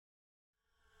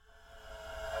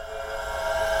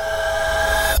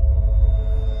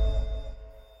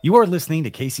You are listening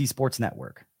to KC Sports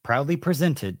Network, proudly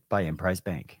presented by Emprise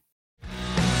Bank.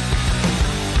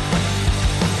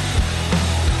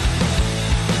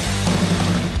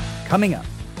 Coming up,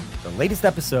 the latest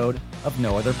episode of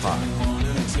No Other Pod.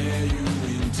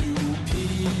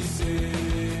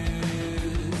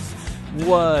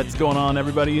 What's going on,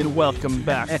 everybody, and welcome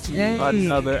back to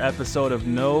another episode of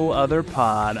No Other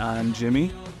Pod. I'm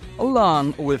Jimmy,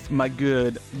 along with my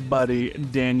good buddy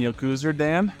Daniel Kuzer.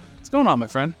 Dan, what's going on, my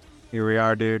friend? Here we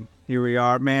are, dude. Here we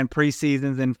are, man.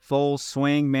 Preseason's in full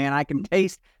swing, man. I can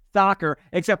taste soccer,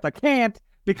 except I can't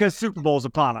because Super Bowl's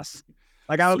upon us.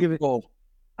 Like, I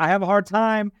have a hard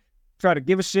time trying to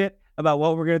give a shit about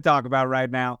what we're going to talk about right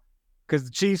now because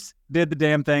the Chiefs did the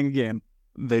damn thing again.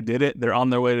 They did it. They're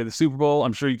on their way to the Super Bowl.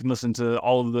 I'm sure you can listen to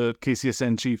all of the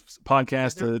KCSN Chiefs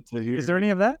podcast to hear. Is there any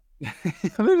of that?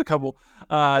 There's a couple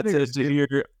to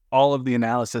hear all of the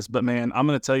analysis. But, man, I'm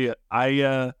going to tell you,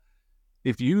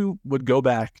 if you would go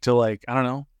back to, like, I don't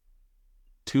know,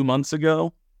 2 months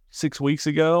ago, 6 weeks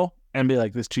ago, and be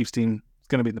like, this Chiefs team is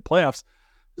going to be in the playoffs,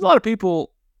 there's a lot of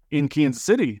people in Kansas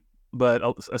City, but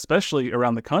especially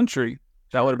around the country,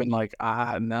 that would have been like,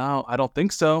 no, I don't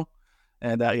think so.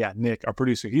 And Nick, our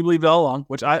producer, he believed it all along,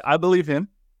 which I believe him.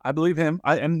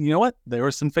 And you know what? There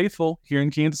were some faithful here in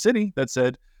Kansas City that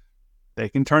said they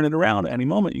can turn it around at any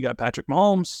moment. You got Patrick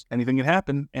Mahomes, anything can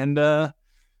happen. And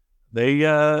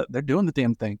they're doing the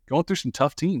damn thing, going through some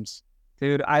tough teams.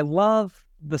 Dude, I love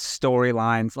the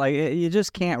storylines. Like, you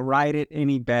just can't write it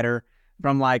any better.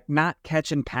 From, like, not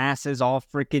catching passes all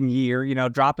freaking year,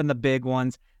 dropping the big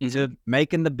ones, to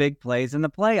making the big plays in the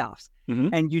playoffs. Mm-hmm.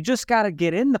 And you just got to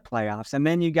get in the playoffs. And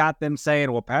then you got them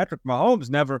saying, well, Patrick Mahomes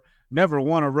never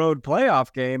won a road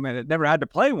playoff game and it never had to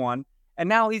play one. And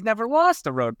now he's never lost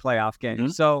a road playoff game. Mm-hmm.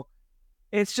 So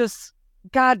it's just,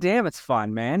 goddamn, it's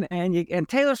fun, man. And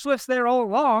Taylor Swift's there all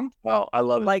along. Well, I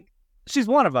love it. Like, she's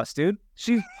one of us, dude.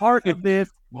 She's part of this.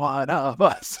 One of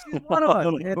us. She's one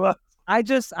of us. I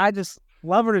just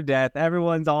love her to death.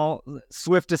 Everyone's all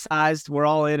Swifticized. We're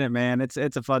all in it, man. It's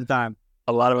a fun time.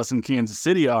 A lot of us in Kansas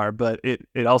City are, but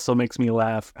it also makes me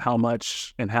laugh how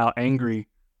much and how angry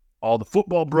all the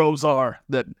football bros are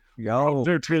that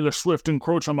they're Taylor Swift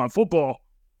encroaching on my football.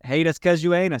 Hate us because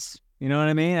you ain't us. You know what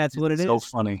I mean? That's what it is. So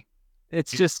funny.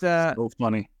 It's just so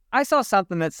funny. I saw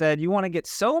something that said you want to get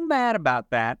so mad about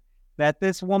that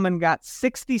this woman got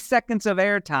 60 seconds of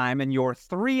airtime in your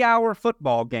 3-hour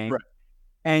football game. Right.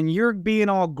 And you're being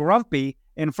all grumpy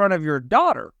in front of your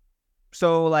daughter.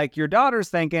 So, like, your daughter's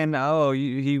thinking, oh,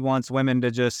 he wants women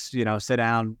to just, sit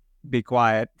down, be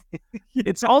quiet.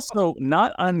 It's also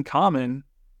not uncommon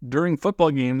during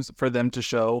football games for them to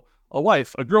show a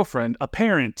wife, a girlfriend, a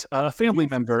parent, a family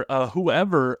member,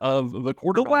 whoever of the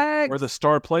quarterback or the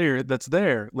star player that's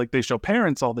there. Like, they show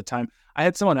parents all the time. I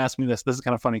had someone ask me this. This is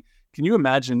kind of funny. Can you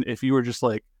imagine if you were just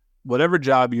like, whatever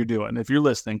job you're doing, if you're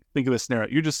listening, think of this scenario.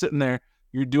 You're just sitting there.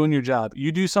 You're doing your job.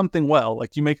 You do something well,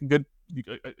 like you make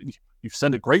you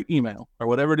send a great email or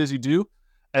whatever it is you do,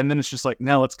 and then it's just like,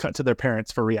 now let's cut to their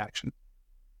parents for reaction.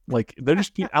 Like, they're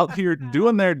just out here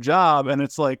doing their job, and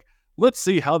it's like, let's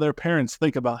see how their parents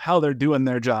think about how they're doing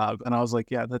their job. And I was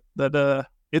like, yeah, that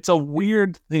it's a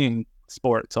weird thing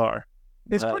sports are.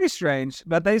 It's pretty strange,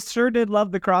 but they sure did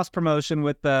love the cross promotion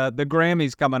with the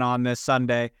Grammys coming on this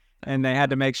Sunday, and they had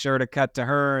to make sure to cut to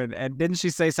her. And didn't she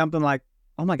say something like,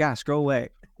 oh my gosh, go away?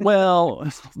 Well,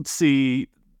 let's see.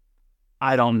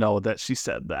 I don't know that she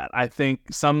said that. I think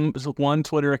one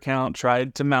Twitter account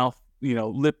tried to mouth,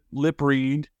 lip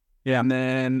read. Yeah. And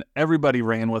then everybody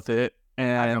ran with it.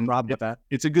 And I have a problem with that.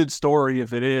 It's a good story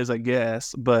if it is, I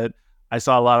guess. But I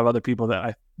saw a lot of other people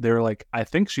that they were like, I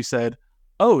think she said,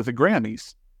 oh, the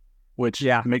Grammys, which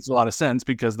makes a lot of sense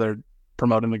because they're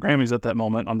promoting the Grammys at that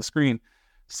moment on the screen.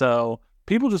 So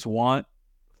people just want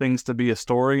things to be a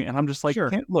story, and I'm just like,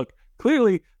 sure. Look,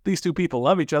 clearly these two people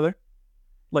love each other.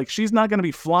 Like, she's not going to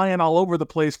be flying all over the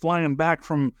place, flying back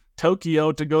from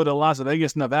Tokyo to go to Las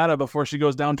Vegas, Nevada before she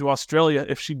goes down to Australia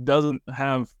if she doesn't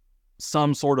have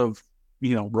some sort of,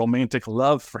 romantic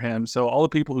love for him. So all the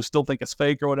people who still think it's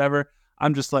fake or whatever,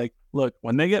 I'm just like, look,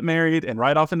 when they get married and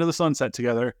ride off into the sunset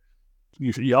together,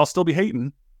 y'all still be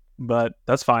hating, but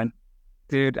that's fine.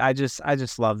 Dude, I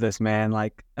just love this, man.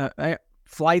 Like,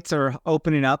 flights are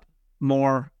opening up,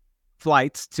 more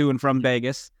flights to and from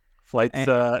Vegas. Flight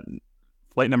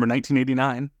number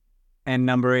 1989 and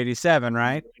number 87,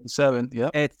 right? 87,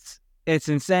 yep. It's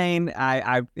insane.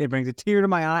 It brings a tear to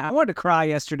my eye. I wanted to cry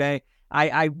yesterday.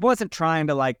 I wasn't trying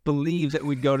to, like, believe that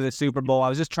we'd go to the Super Bowl. I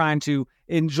was just trying to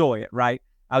enjoy it, right?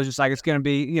 I was just like, it's going to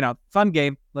be, fun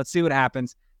game. Let's see what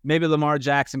happens. Maybe Lamar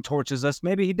Jackson torches us.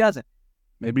 Maybe he doesn't.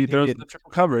 Maybe he throws the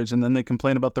triple coverage, and then they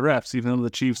complain about the refs, even though the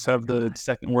Chiefs have the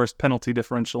second worst penalty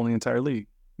differential in the entire league.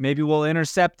 Maybe we'll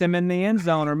intercept him in the end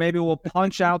zone, or maybe we'll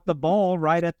punch out the ball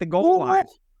right at the goal line.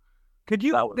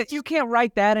 You can't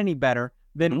write that any better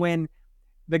than when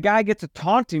the guy gets a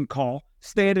taunting call,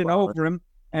 standing over him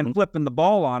and flipping the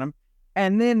ball on him,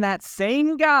 and then that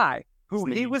same guy who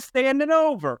he was standing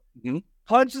over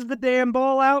punches the damn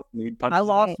ball out. I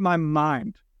lost my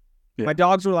mind. Yeah. My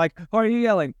dogs were like, "Why are you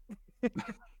yelling?"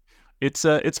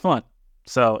 It's fun.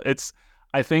 So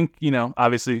I think,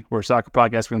 obviously we're a soccer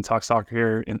podcast. We're going to talk soccer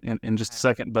here in just a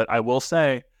second, but I will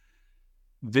say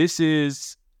this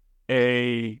is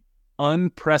a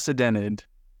unprecedented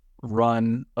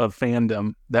run of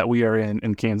fandom that we are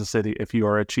in Kansas City. If you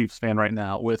are a Chiefs fan right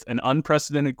now, with an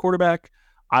unprecedented quarterback,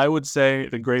 I would say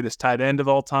the greatest tight end of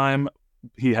all time.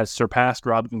 He has surpassed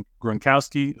Rob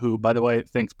Gronkowski, who, by the way,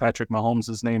 thinks Patrick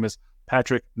Mahomes' name is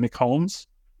Patrick McHolmes,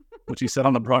 which he said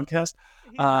on the broadcast.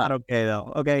 He's not okay,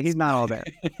 though. Okay, he's not all there.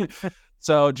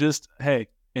 So just, hey,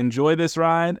 enjoy this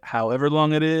ride, however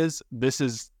long it is. This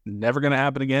is never going to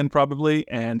happen again, probably,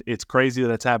 and it's crazy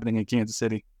that it's happening in Kansas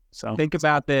City. So think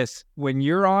about this. When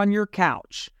you're on your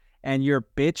couch and you're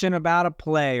bitching about a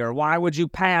play, or why would you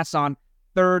pass on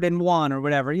 3rd and 1 or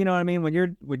whatever, you know what I mean? When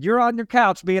you're on your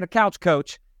couch being a couch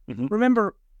coach,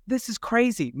 remember, this is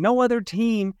crazy. No other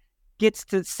team gets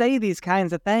to say these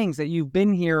kinds of things, that you've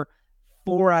been here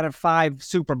 4 out of 5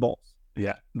 Super Bowls.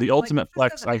 Yeah. The ultimate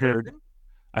flex, I heard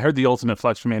the ultimate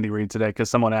flex from Andy Reid today, because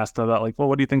someone asked about, like, well,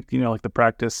 what do you think, the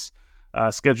practice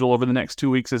schedule over the next 2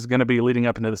 weeks is going to be leading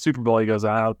up into the Super Bowl? He goes,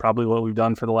 probably what we've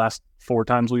done for the last 4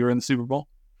 times we were in the Super Bowl.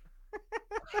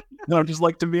 No, I'm just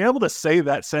like, to be able to say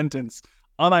that sentence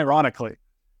unironically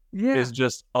is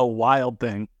just a wild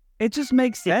thing. It just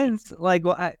makes sense. Like,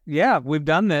 well, we've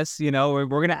done this, we're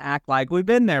going to act like we've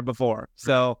been there before.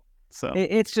 So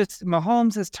it's just,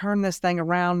 Mahomes has turned this thing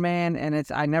around, man. And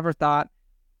I never thought,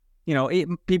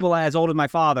 people as old as my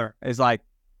father is like,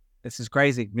 this is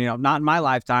crazy. Not in my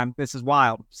lifetime. This is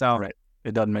wild. So right.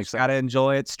 It doesn't make sense. Got to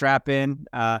enjoy it. Strap in.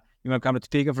 You want to come to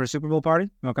Topeka for a Super Bowl party?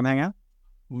 You want to come hang out?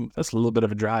 That's a little bit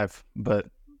of a drive, but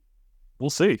we'll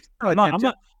see. I'm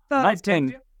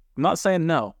not saying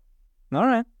no. All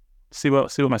right. See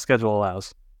what my schedule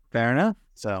allows. Fair enough.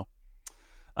 So,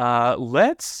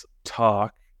 let's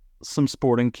talk some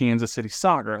sporting Kansas City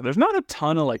soccer. There's not a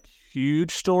ton of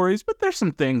huge stories, but there's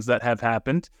some things that have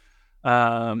happened.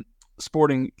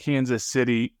 Sporting Kansas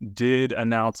City did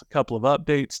announce a couple of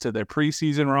updates to their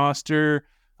preseason roster.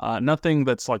 Nothing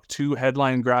that's too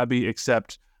headline grabby,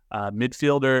 except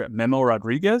midfielder Memo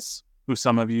Rodriguez, who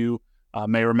some of you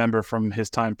may remember from his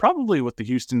time probably with the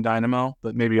Houston Dynamo,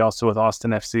 but maybe also with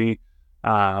Austin FC.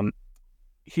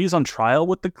 He's on trial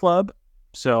with the club,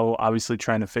 so obviously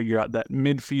trying to figure out that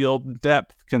midfield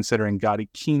depth, considering Gadi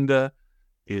Kinda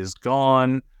is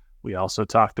gone. We also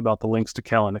talked about the links to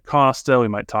Kellen Acosta. We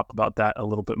might talk about that a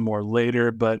little bit more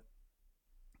later, but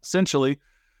essentially,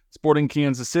 Sporting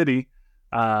Kansas City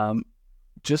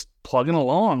just plugging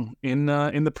along in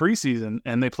the preseason,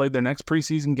 and they played their next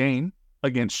preseason game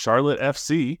against Charlotte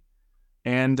FC,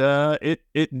 and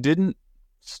it didn't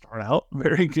start out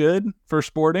very good for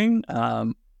Sporting,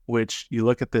 which you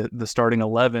look at the starting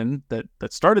 11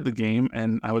 that started the game,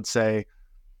 and I would say,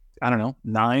 I don't know,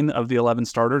 9 of the 11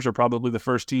 starters are probably the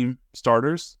first team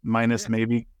starters, minus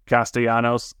maybe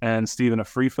Castellanos and Steven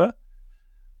Afrifa.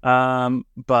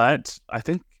 But I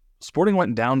think Sporting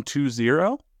went down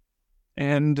 2-0,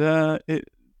 and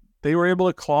they were able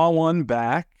to claw one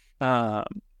back,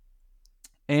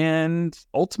 and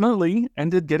ultimately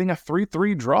ended getting a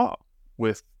 3-3 draw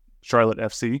with Charlotte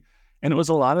FC. And it was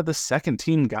a lot of the second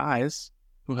team guys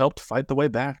who helped fight the way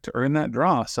back to earn that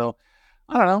draw. So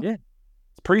I don't know. Yeah.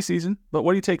 It's preseason, but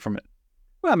what do you take from it?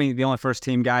 Well, I mean, the only first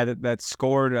team guy that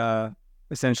scored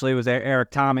essentially was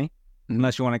Eric Tommy,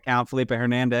 unless you want to count Felipe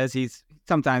Hernandez. He's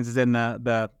sometimes is in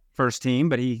the first team,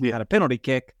 but he had a penalty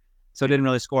kick, so didn't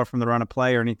really score from the run of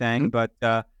play or anything. But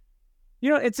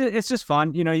it's just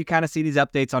fun. You kind of see these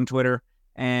updates on Twitter,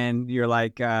 and you're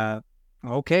like,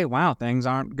 okay, wow, things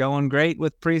aren't going great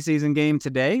with preseason game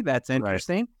today. That's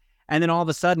interesting. Right. And then all of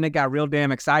a sudden, it got real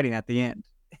damn exciting at the end.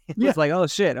 It was like, oh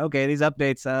shit, okay, these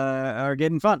updates are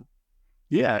getting fun.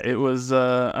 Yeah, it was.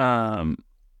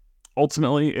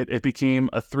 Ultimately, it became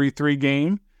a 3-3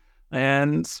 game,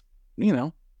 and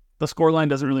the scoreline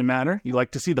doesn't really matter. You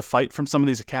like to see the fight from some of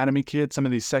these academy kids, some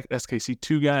of these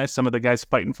SKC2 guys, some of the guys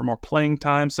fighting for more playing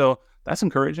time. So that's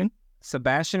encouraging.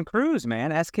 Sebastian Cruz,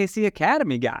 man, SKC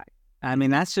Academy guy. I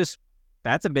mean, that's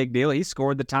a big deal. He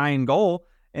scored the tying goal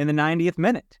in the 90th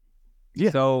minute.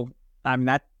 Yeah. So I mean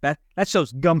that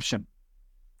shows gumption.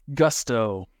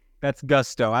 Gusto. That's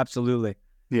gusto, absolutely.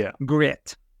 Yeah.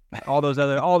 Grit. All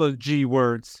those G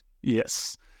words.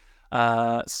 Yes.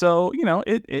 So,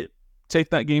 it take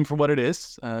that game for what it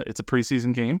is. It's a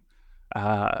preseason game.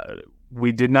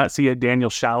 We did not see a Daniel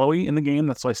Shallowy in the game.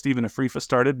 That's why Stephen Afrifa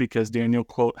started, because Daniel,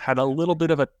 quote, had a little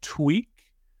bit of a tweak.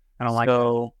 I don't like that.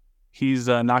 So he's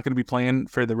not going to be playing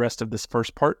for the rest of this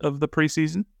first part of the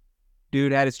preseason.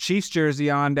 Dude had his Chiefs jersey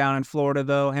on down in Florida,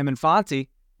 though. Him and Fonte.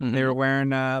 Mm-hmm. They were wearing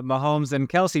Mahomes and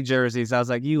Kelsey jerseys. I was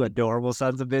like, you adorable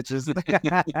sons of bitches.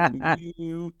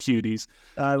 You cuties.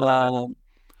 I love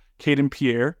Caden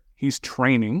Pierre, he's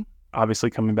training, obviously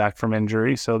coming back from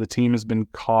injury, so the team has been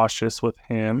cautious with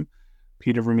him.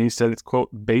 Peter Vermees said it's, quote,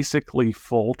 basically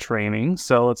full training,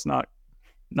 so it's not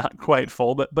quite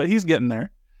full, but he's getting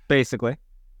there. Basically.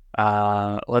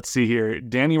 Let's see here.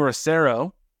 Danny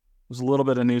Rosero, there's a little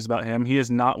bit of news about him. He is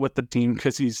not with the team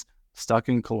because he's stuck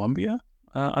in Colombia,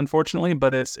 unfortunately,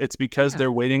 but it's because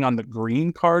they're waiting on the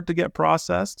green card to get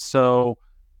processed, so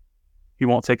he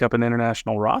won't take up an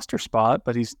international roster spot,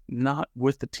 but he's not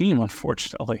with the team,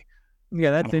 unfortunately.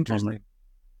 Yeah, that's interesting.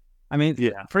 I mean,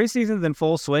 preseason's in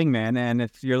full swing, man. And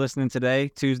if you're listening today,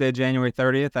 Tuesday, January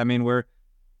 30th, I mean, we're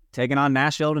taking on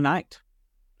Nashville tonight.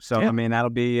 So, I mean,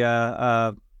 that'll be,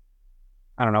 I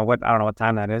don't know what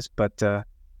time that is, but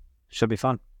should be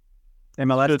fun.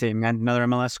 MLS team, man. Another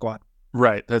MLS squad.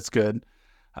 Right. That's good.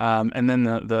 And then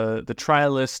the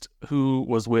trialist who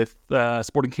was with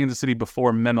Sporting Kansas City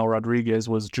before Memo Rodriguez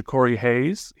was Ja'Cory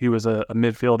Hayes. He was a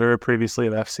midfielder previously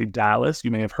of FC Dallas.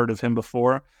 You may have heard of him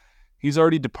before. He's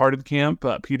already departed camp.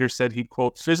 Peter said he,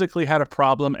 quote, physically had a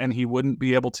problem and he wouldn't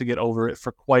be able to get over it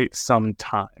for quite some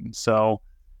time. So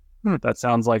that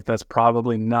sounds like that's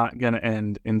probably not going to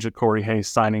end in Ja'Cory Hayes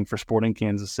signing for Sporting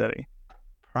Kansas City.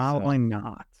 Probably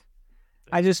not.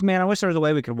 I wish there was a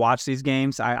way we could watch these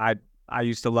games. I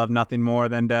used to love nothing more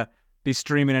than to be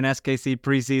streaming an SKC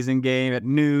preseason game at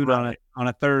noon on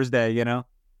a Thursday, you know?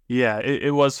 Yeah,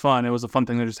 it was fun. It was a fun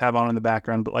thing to just have on in the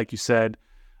background. But like you said,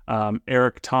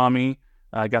 Eric Tommy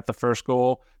got the first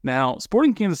goal. Now,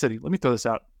 Sporting Kansas City, let me throw this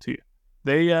out to you.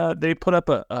 They put up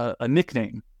a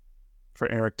nickname for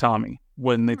Eric Tommy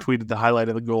when they tweeted the highlight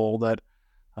of the goal that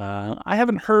I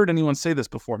haven't heard anyone say this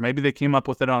before. Maybe they came up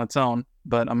with it on its own,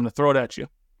 but I'm going to throw it at you.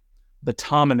 The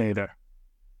Tominator.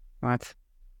 What?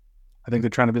 I think they're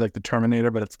trying to be like the Terminator,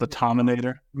 but it's the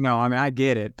Tominator. No, I mean, I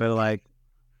get it, but like,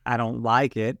 I don't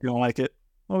like it. You don't like it?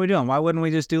 What are we doing? Why wouldn't we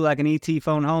just do like an ET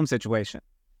phone home situation?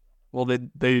 Well,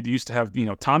 they used to have,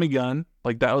 Tommy Gun.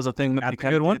 Like that was a thing that That's they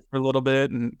kind of did for a little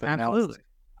bit. But absolutely. Now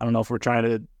I don't know if we're trying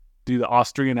to do the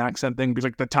Austrian accent thing, be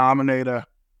like the Tominator.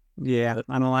 Yeah,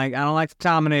 I don't like the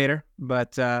Tominator,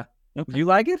 but you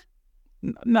like it?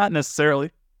 Not necessarily.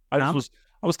 I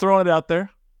was throwing it out there.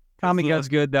 Tommy Gun's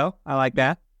good though. I like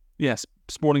that. Yes,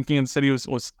 Sporting Kansas City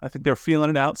was I think they're feeling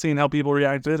it out, seeing how people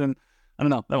reacted, and I don't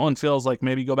know. That one feels like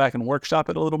maybe go back and workshop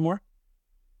it a little more.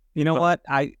 You know what?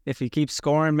 If he keeps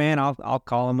scoring, man, I'll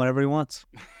call him whatever he wants.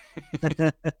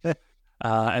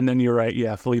 And then you're right.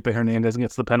 Yeah, Felipe Hernandez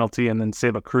gets the penalty, and then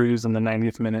Seba Cruz in the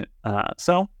 90th minute.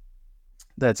 So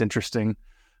that's interesting.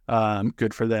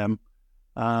 Good for them.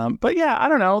 But yeah, I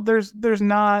don't know. There's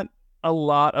not a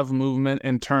lot of movement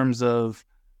in terms of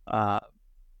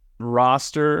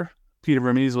roster. Peter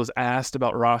Vermees was asked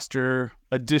about roster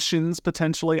additions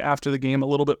potentially after the game a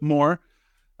little bit more.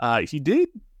 He did.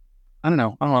 I don't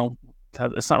know.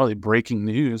 It's not really breaking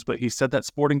news, but he said that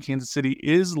Sporting Kansas City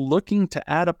is looking to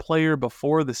add a player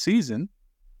before the season.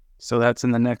 So that's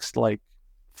in the next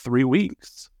 3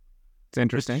 weeks. It's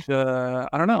interesting. Which, I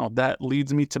don't know. That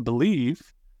leads me to believe.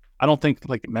 I don't think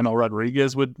Memo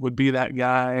Rodriguez would be that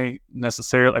guy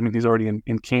necessarily. I mean, he's already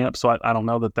in camp, so I don't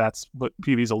know that that's what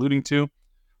PV's alluding to.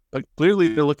 But clearly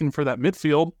they're looking for that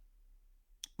midfield,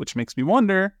 which makes me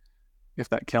wonder if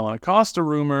that Kellen Acosta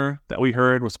rumor that we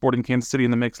heard with Sporting Kansas City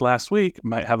in the mix last week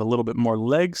might have a little bit more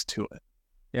legs to it.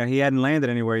 Yeah, he hadn't landed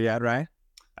anywhere yet, right?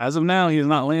 As of now, he has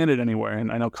not landed anywhere. And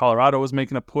I know Colorado was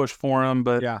making a push for him,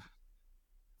 but yeah,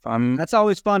 that's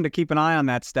always fun to keep an eye on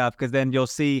that stuff, because then you'll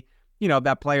see, if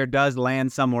that player does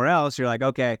land somewhere else, you're like,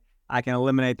 okay, I can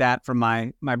eliminate that from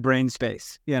my brain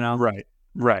space,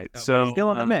 Right. So he's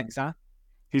still in the mix, huh?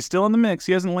 He's still in the mix.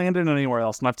 He hasn't landed anywhere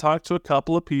else. And I've talked to a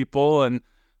couple of people, and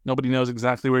nobody knows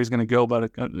exactly where he's going to go. But,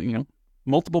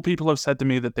 multiple people have said to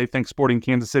me that they think Sporting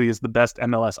Kansas City is the best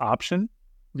MLS option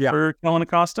for Kellen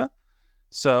Acosta.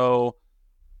 So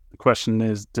the question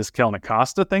is, does Kellen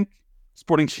Acosta think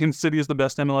Sporting Kansas City is the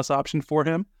best MLS option for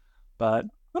him? But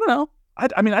I don't know.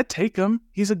 I'd take him.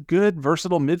 He's a good,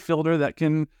 versatile midfielder that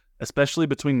can, especially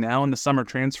between now and the summer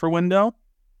transfer window,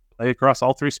 play across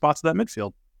all three spots of that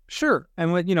midfield. Sure.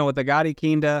 And with the Gotti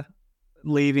Kinda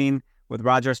leaving, with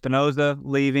Roger Espinoza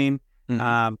leaving.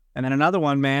 And then another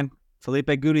one, man,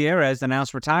 Felipe Gutierrez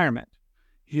announced retirement.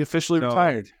 He officially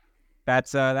retired.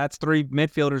 That's 3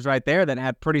 midfielders right there that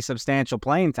had pretty substantial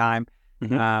playing time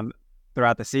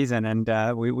throughout the season, and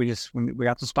we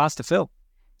got some spots to fill.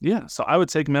 Yeah, so I would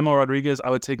take Memo Rodriguez, I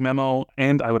would take Memo,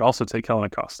 and I would also take Helen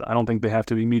Acosta. I don't think they have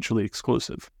to be mutually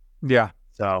exclusive. Yeah.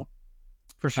 So,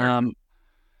 for sure.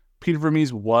 Peter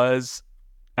Vermees was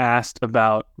asked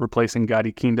about replacing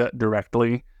Gadi Kinda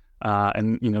directly,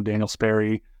 and Daniel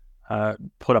Sperry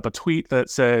put up a tweet that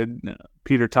said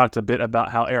Peter talked a bit about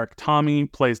how Eric Tommy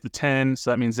plays the 10, so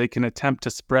that means they can attempt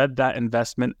to spread that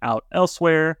investment out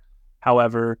elsewhere.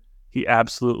 However, he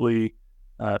absolutely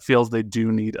feels they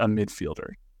do need a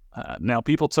midfielder. Now,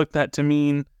 people took that to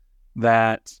mean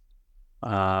that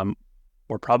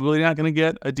we're probably not going to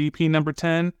get a DP number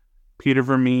 10. Peter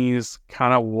Vermees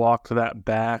kind of walked that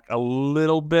back a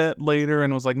little bit later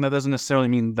and was like, no, that doesn't necessarily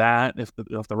mean that. If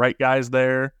the right guy's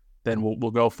there, then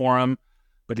we'll go for him.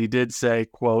 But he did say,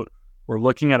 quote, "We're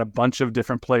looking at a bunch of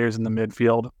different players in the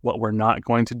midfield. What we're not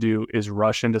going to do is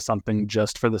rush into something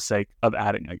just for the sake of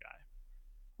adding a guy."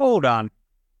 Hold on.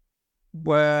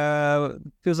 Well,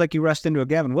 feels like you rushed into a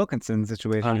Gavin Wilkinson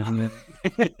situation.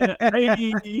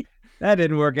 That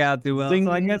didn't work out too well.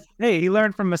 So I guess, hey, he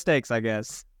learned from mistakes, I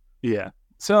guess. Yeah.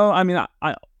 So, I mean,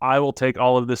 I will take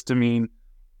all of this to mean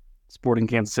Sporting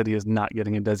Kansas City is not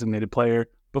getting a designated player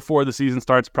before the season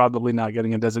starts, probably not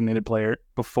getting a designated player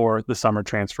before the summer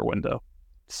transfer window.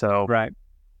 So, right.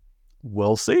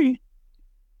 We'll see.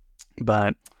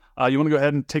 But you want to go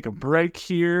ahead and take a break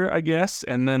here, I guess,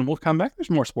 and then we'll come back.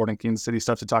 There's more Sporting Kansas City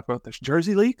stuff to talk about. There's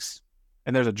jersey leaks,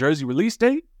 and there's a jersey release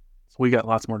date. So we got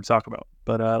lots more to talk about.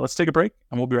 But let's take a break,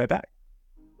 and we'll be right back.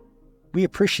 We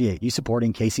appreciate you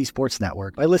supporting KC Sports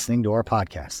Network by listening to our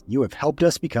podcast. You have helped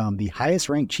us become the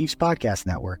highest-ranked Chiefs podcast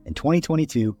network in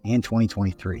 2022 and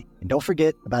 2023. And don't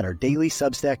forget about our daily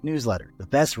Substack newsletter, the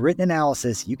best written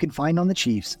analysis you can find on the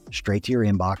Chiefs straight to your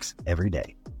inbox every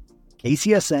day.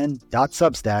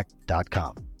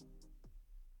 kcsn.substack.com.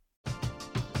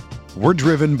 We're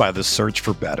driven by the search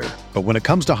for better. But when it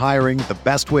comes to hiring, the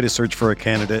best way to search for a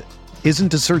candidate isn't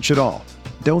to search at all.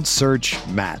 Don't search,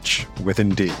 match with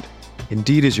Indeed.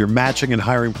 Indeed is your matching and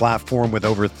hiring platform with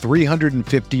over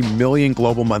 350 million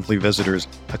global monthly visitors,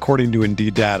 according to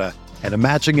Indeed data, and a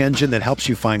matching engine that helps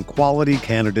you find quality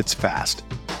candidates fast.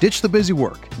 Ditch the busy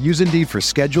work. Use Indeed for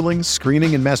scheduling,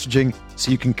 screening, and messaging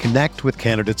so you can connect with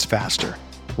candidates faster.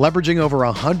 Leveraging over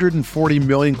 140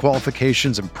 million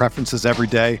qualifications and preferences every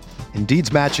day,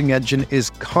 Indeed's matching engine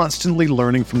is constantly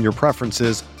learning from your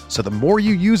preferences, so the more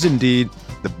you use Indeed,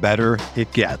 the better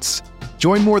it gets.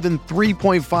 Join more than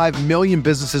 3.5 million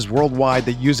businesses worldwide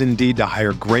that use Indeed to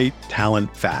hire great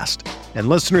talent fast. And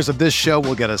listeners of this show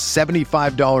will get a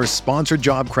 $75 sponsored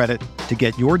job credit to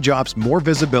get your jobs more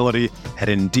visibility at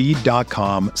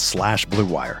Indeed.com/Blue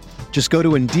Wire. Just go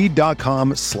to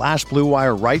Indeed.com/Blue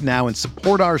Wire right now and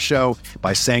support our show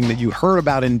by saying that you heard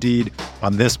about Indeed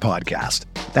on this podcast.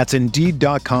 That's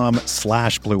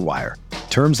Indeed.com/Blue Wire.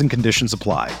 Terms and conditions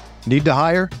apply. Need to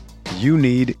hire? You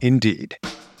need Indeed.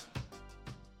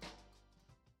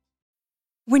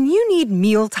 When you need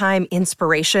mealtime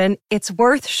inspiration, it's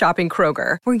worth shopping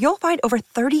Kroger, where you'll find over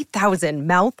 30,000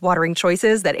 mouth-watering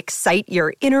choices that excite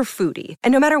your inner foodie.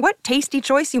 And no matter what tasty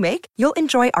choice you make, you'll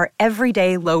enjoy our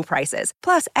everyday low prices,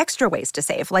 plus extra ways to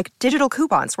save, like digital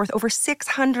coupons worth over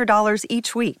 $600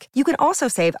 each week. You can also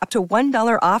save up to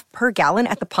 $1 off per gallon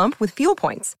at the pump with fuel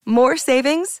points. More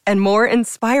savings and more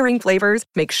inspiring flavors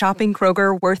make shopping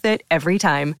Kroger worth it every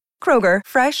time. Kroger,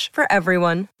 fresh for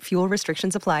everyone. Fuel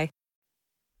restrictions apply.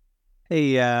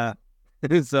 Hey,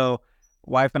 so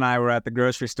wife and I were at the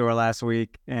grocery store last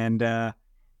week, and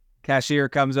cashier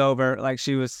comes over, like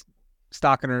she was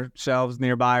stocking her shelves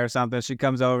nearby or something. She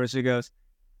comes over, she goes,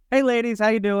 "Hey, ladies, how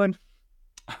you doing?"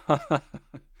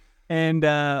 And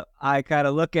I kind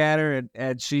of look at her,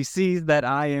 and she sees that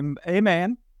I am a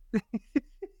man,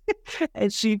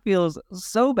 and she feels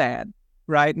so bad.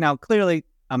 Right now, clearly,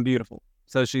 I'm beautiful,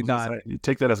 so she thought you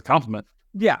take that as a compliment.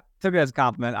 Yeah, took it as a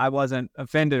compliment. I wasn't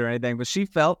offended or anything, but she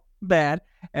felt bad,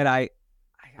 and I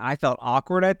felt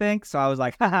awkward, I think. So I was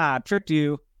like, "Haha, tricked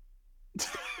you." I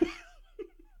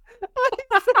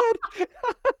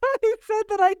said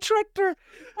that I tricked her,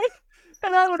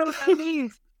 and I don't know what that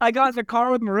means. I got in the car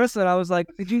with Marissa, and I was like,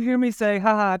 "Did you hear me say,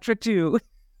 haha, tricked you?"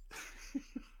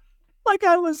 Like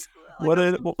I was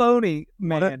phony,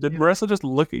 man. Did Marissa just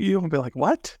look at you and be like,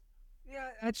 "What?" Yeah,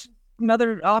 that's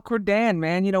another awkward Dan,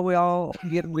 man. You know, we all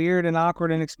get weird and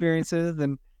awkward in experiences,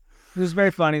 and it was very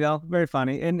funny, though. Very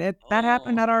funny. And that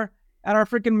happened at our at our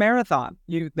freaking marathon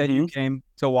you came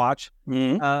to watch.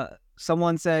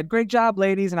 Someone said, "Great job,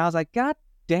 ladies," and I was like, "God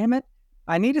damn it,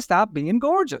 I need to stop being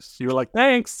gorgeous." You were like,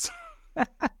 "Thanks."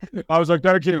 I was like,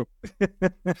 "Thank you."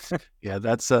 Yeah,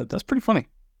 that's pretty funny.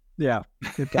 Yeah,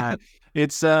 good time.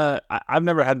 It's I've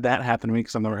never had that happen to me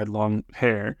because I've never had long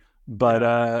hair.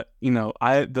 But you know,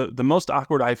 the most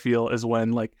awkward I feel is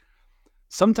when, like,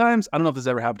 sometimes, I don't know if this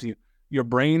ever happened to you, your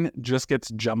brain just gets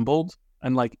jumbled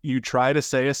and like you try to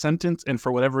say a sentence and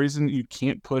for whatever reason you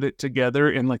can't put it together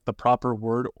in like the proper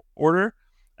word order.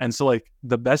 And so like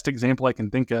the best example I can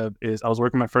think of is I was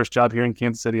working my first job here in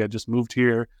Kansas City. I just moved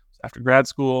here after grad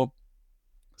school.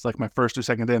 It's like my first or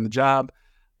second day on the job,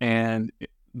 and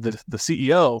the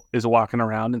CEO is walking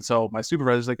around, and so my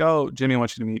supervisor's like, "Oh, Jimmy, I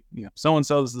want you to meet, you know, so and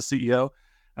so. This is the CEO."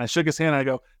 And I shook his hand and I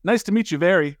go, "Nice to meet you,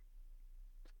 very."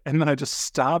 And then I just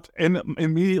stopped, and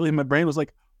immediately my brain was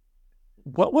like,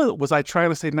 "What was I trying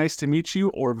to say? Nice to meet you,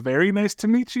 or very nice to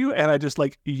meet you?" And I just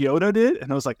like Yoda'd it,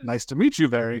 and I was like, "Nice to meet you,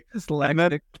 very."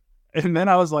 And then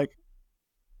I was like,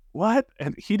 "What?"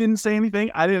 And he didn't say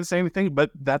anything. I didn't say anything,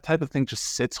 but that type of thing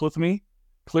just sits with me.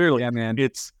 Clearly, yeah, man.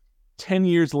 It's 10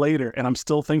 years later, and I'm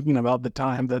still thinking about the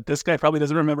time that this guy probably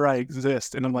doesn't remember I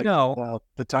exist. And I'm like, no. Wow,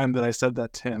 the time that I said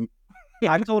that to him.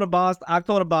 I've told a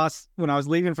boss when I was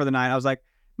leaving for the night, I was like,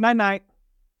 "Night."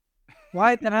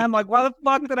 What? And I'm like, why the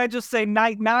fuck did I just say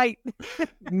night? Night.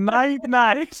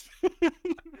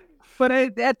 But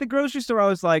at the grocery store, I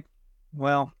was like,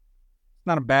 well, it's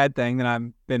not a bad thing that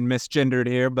I've been misgendered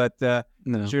here, but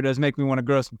No. sure does make me want to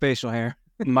grow some facial hair.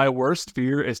 My worst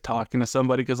fear is talking to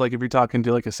somebody, because like if you're talking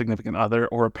to like a significant other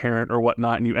or a parent or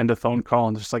whatnot, and you end a phone call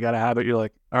and just like out of habit, you're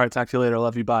like, "All right, talk to you later. I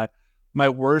love you. Bye." My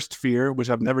worst fear,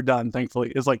 which I've never done,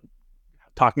 thankfully, is like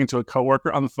talking to a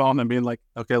coworker on the phone and being like,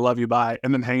 "Okay, love you. Bye."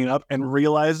 And then hanging up and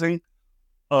realizing,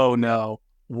 "Oh no,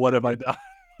 what have I done?"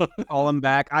 Call him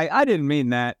back. I didn't mean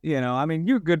that. You know, I mean,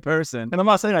 you're a good person. And I'm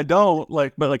not saying I don't,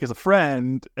 like, but like as a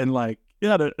friend and like,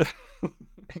 yeah.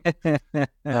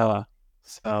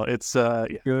 So it's yeah.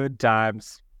 Good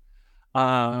times.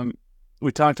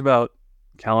 We talked about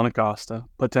Kellen Acosta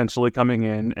potentially coming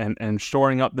in and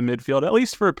shoring up the midfield, at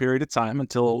least for a period of time,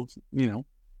 until, you know,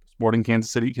 Sporting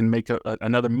Kansas City can make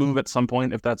another move at some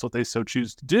point if that's what they so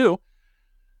choose to do.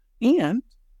 And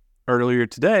earlier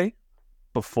today,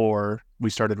 before we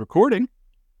started recording,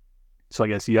 so I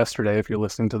guess yesterday, if you're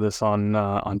listening to this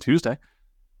on Tuesday,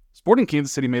 Sporting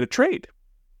Kansas City made a trade,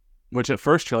 which at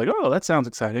first you're like, "Oh, that sounds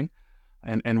exciting."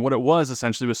 And what it was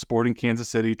essentially was Sporting Kansas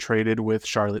City traded with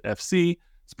Charlotte FC.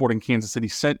 Sporting Kansas City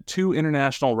sent 2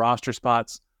 international roster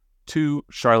spots to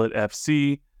Charlotte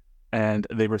FC, and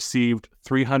they received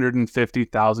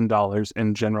 $350,000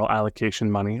 in general allocation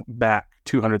money back,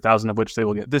 $200,000 of which they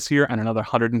will get this year, and another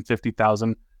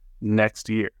 $150,000 next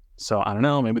year. So I don't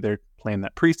know, maybe they're playing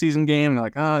that preseason game, and they're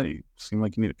like, "Oh, you seem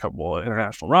like you need a couple of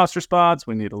international roster spots.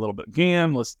 We need a little bit of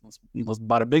GAM. Let's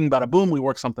bada bing, bada boom. We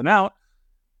work something out."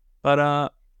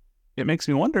 But it makes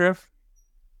me wonder if,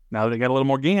 now that they got a little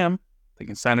more GAM, they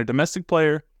can sign a domestic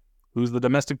player. Who's the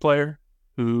domestic player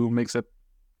who makes a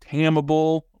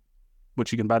tamable,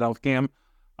 which you can buy down with GAM,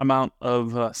 amount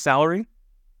of salary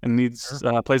and needs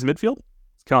plays midfield?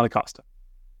 It's Kellen Acosta.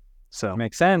 So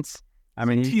makes sense. I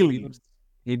mean,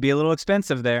 he'd be a little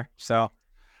expensive there. So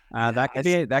that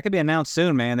could be announced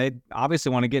soon, man. They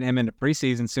obviously want to get him into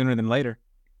preseason sooner than later.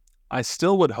 I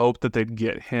still would hope that they'd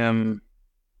get him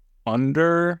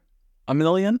under $1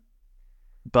 million,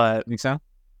 but think so?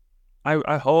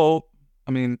 I hope.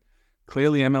 I mean,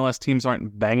 clearly MLS teams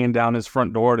aren't banging down his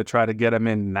front door to try to get him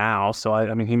in now. So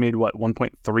I mean, he made what,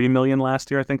 $1.3 million last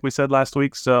year, I think we said last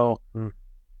week. So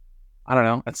I don't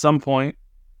know. At some point,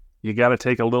 you got to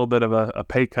take a little bit of a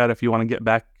pay cut if you want to get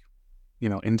back, you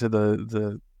know, into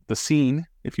the scene,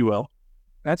 if you will.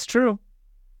 That's true.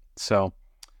 So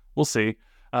we'll see.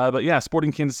 But yeah,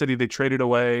 Sporting Kansas City, they traded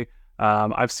away.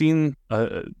 I've seen,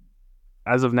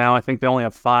 as of now, I think they only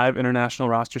have 5 international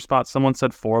roster spots. Someone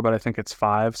said 4, but I think it's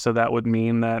 5. So that would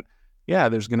mean that, yeah,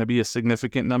 there's going to be a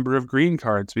significant number of green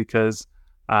cards, because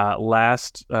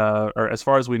or as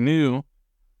far as we knew,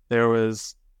 there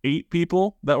was 8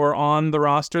 people that were on the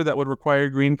roster that would require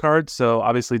green cards. So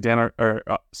obviously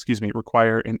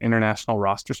require an international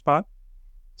roster spot.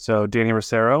 So Danny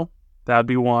Rosero, that'd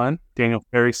be one. Daniel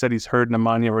Ferry said he's heard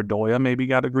Nemanja Radoja maybe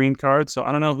got a green card. So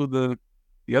I don't know who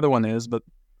the other one is, but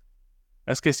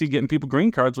SKC getting people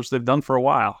green cards, which they've done for a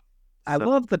while. I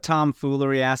love the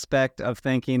tomfoolery aspect of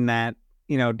thinking that,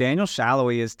 you know, Daniel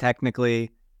Shalhoub is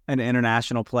technically an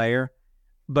international player,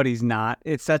 but he's not.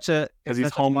 It's such a... Because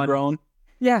he's homegrown?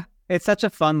 Yeah. It's such a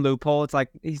fun loophole. It's like,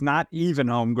 he's not even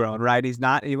homegrown, right? He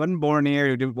wasn't born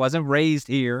here. He wasn't raised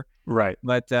here. Right.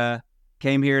 But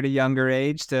came here at a younger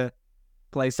age to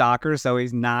play soccer, so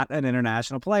he's not an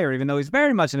international player, even though he's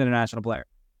very much an international player.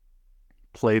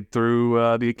 Played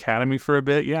through the academy for a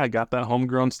bit. Yeah, got that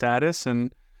homegrown status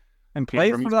and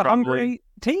played for the Hungary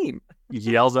team.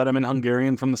 Yells at him in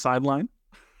Hungarian from the sideline.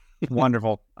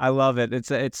 Wonderful. I love it.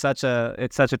 It's such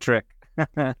a trick.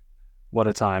 What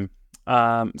a time.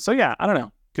 So yeah, I don't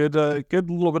know. Good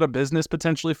little bit of business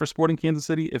potentially for Sporting Kansas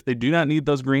City if they do not need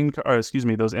those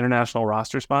those international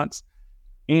roster spots,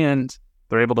 and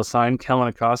they're able to sign Kellen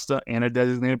Acosta and a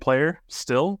designated player.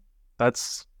 Still,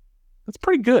 that's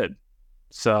pretty good.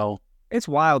 So it's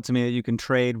wild to me that you can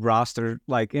trade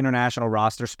international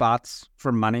roster spots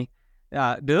for money.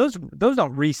 Those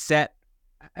don't reset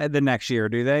the next year,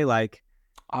 do they?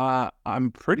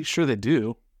 I'm pretty sure they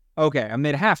do. Okay, I mean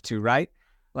they'd have to, right?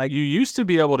 You used to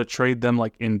be able to trade them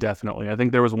indefinitely. I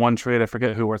think there was one trade, I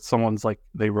forget who, where someone's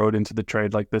they wrote into the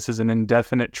trade this is an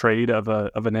indefinite trade of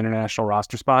an international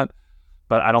roster spot,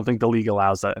 but I don't think the league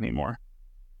allows that anymore.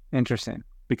 Interesting.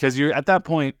 Because you're at that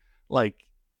point,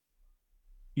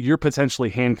 you're potentially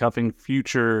handcuffing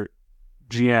future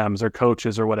GMs or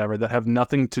coaches or whatever that have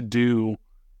nothing to do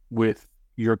with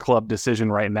your club decision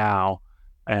right now,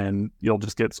 and you'll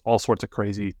just get all sorts of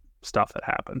crazy stuff that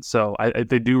happens. So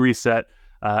they do reset.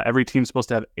 Every team's supposed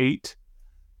to have 8.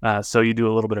 So you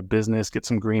do a little bit of business, get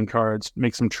some green cards,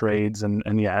 make some trades,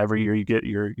 and yeah, every year you get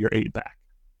your 8 back.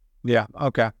 Yeah.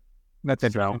 Okay. That's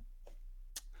interesting.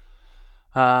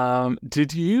 So,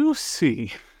 did you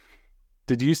see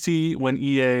when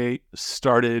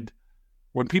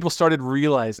when people started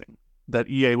realizing that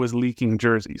EA was leaking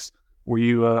jerseys? Were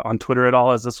you on Twitter at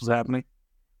all as this was happening?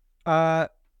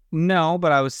 No,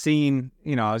 but I was seeing,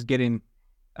 I was getting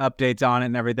updates on it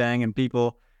and everything, and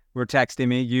people were texting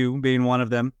me, you being one of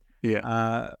them.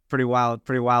 Yeah. Pretty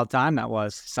wild time that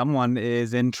was. Someone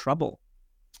is in trouble.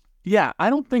 Yeah, I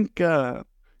don't think, I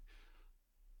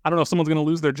don't know if someone's going to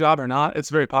lose their job or not. It's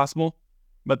very possible.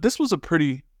 But this was a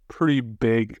pretty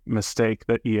big mistake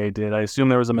that EA did. I assume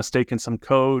there was a mistake in some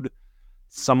code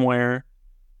somewhere,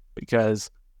 because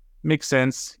it makes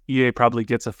sense. EA probably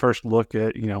gets a first look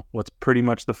at, what's pretty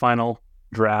much the final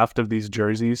draft of these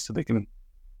jerseys so they can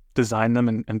design them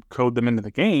and code them into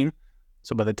the game.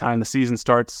 So by the time the season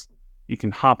starts, you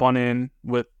can hop on in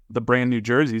with the brand new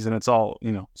jerseys and it's all,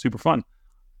 super fun.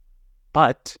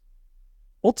 But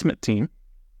Ultimate Team,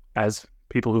 as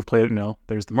people who've played it know,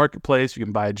 there's the marketplace, you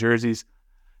can buy jerseys.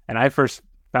 And I first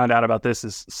found out about this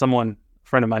as a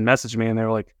friend of mine messaged me, and they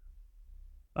were like,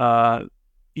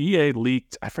 EA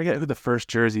leaked, I forget who the first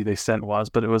jersey they sent was,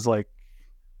 but it was I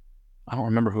don't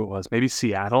remember who it was, maybe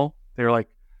Seattle. They were like,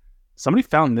 somebody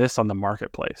found this on the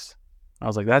marketplace. I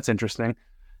was like, that's interesting.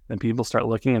 Then people start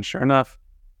looking, and sure enough,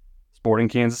 Sporting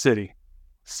Kansas City,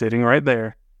 sitting right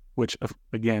there, which,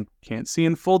 again, can't see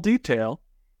in full detail.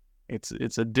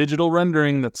 It's a digital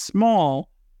rendering that's small,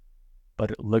 but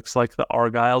it looks like the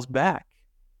Argyle's back.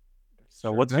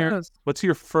 So what's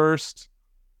your first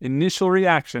initial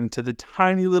reaction to the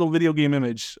tiny little video game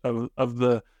image of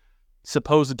the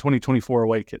supposed 2024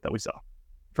 away kit that we saw?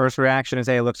 First reaction is,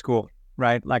 hey, it looks cool,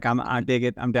 right? I dig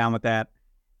it. I'm down with that.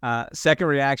 Second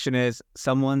reaction is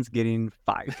someone's getting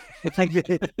fired.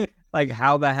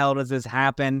 How the hell does this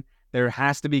happen? There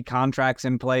has to be contracts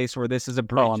in place where this is a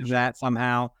breach of that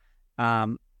somehow.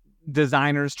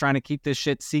 Designers trying to keep this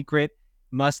shit secret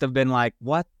must have been like,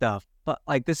 what the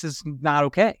fuck? This is not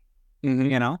okay.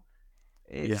 Mm-hmm.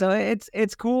 Yeah. So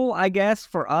it's cool, I guess,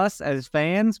 for us as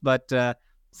fans, but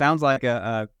sounds like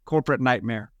a corporate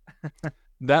nightmare.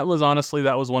 That was one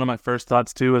of my first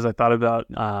thoughts too, as I thought about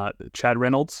Chad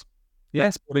Reynolds.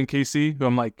 Yes. Sporting KC, who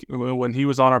I'm when he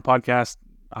was on our podcast,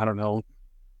 I don't know,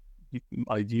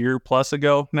 a year plus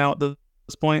ago now at this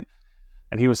point.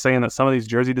 And he was saying that some of these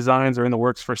jersey designs are in the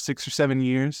works for 6 or 7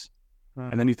 years.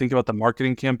 And then you think about the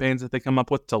marketing campaigns that they come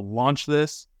up with to launch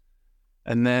this.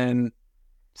 And then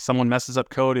someone messes up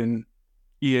code in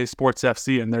EA Sports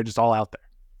FC and they're just all out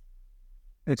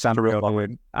there. It sounds real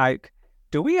weird.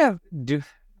 Do we have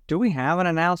an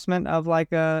announcement of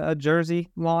a jersey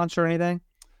launch or anything?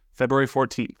 February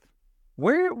 14th.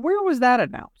 Where was that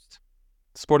announced?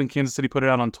 Sporting Kansas City put it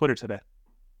out on Twitter today.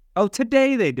 Oh,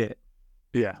 today they did.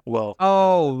 Yeah, well.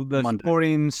 Oh, the Monday.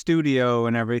 Sporting studio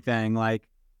and everything.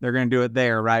 They're going to do it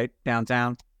there, right?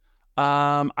 Downtown?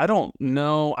 I don't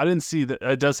know. I didn't see that.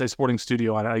 It does say Sporting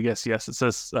Studio on it, I guess. Yes, it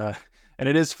says, and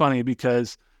it is funny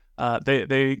because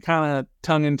they kind of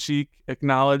tongue-in-cheek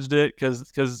acknowledged it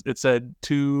because it said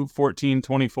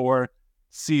 2/14/24,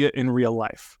 see it in real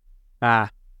life. I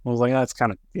was like, that's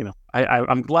kind of,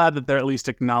 I'm glad that they're at least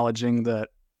acknowledging that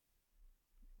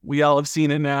we all have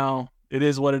seen it now. It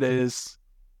is what it is.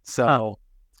 So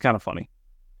it's kind of funny.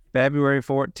 February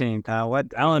 14th.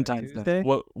 What Valentine's Tuesday? Day.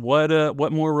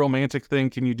 What more romantic thing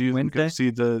can you do than go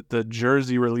Wednesday? see the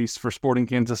jersey release for Sporting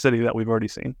Kansas City that we've already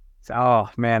seen? Oh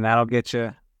man, that'll get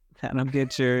you. That'll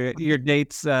get your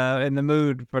dates in the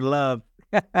mood for love.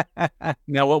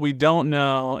 Now, what we don't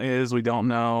know is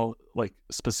like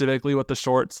specifically what the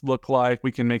shorts look like.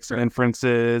 We can make some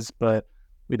inferences, but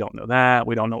we don't know that.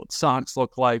 We don't know what socks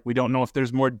look like. We don't know if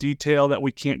there's more detail that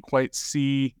we can't quite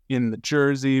see in the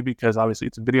jersey because obviously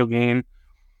it's a video game.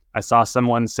 I saw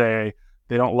someone say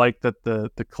they don't like that the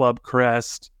club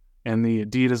crest and the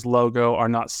Adidas logo are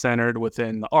not centered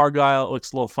within the Argyle. It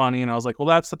looks a little funny. And I was like, well,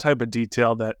 that's the type of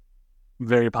detail that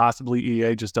very possibly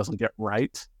EA just doesn't get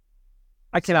right.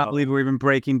 I cannot believe we're even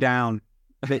breaking down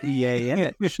the EA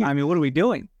image. I mean, what are we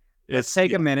doing? Let's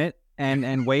take a minute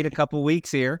and wait a couple weeks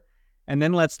here, and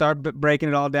then let's start breaking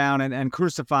it all down and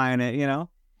crucifying it,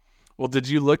 Well, did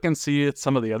you look and see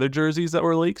some of the other jerseys that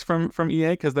were leaked from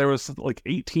EA? Because there was like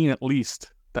 18 at least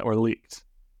that were leaked.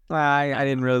 I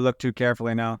didn't really look too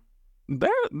carefully, no.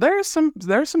 There's some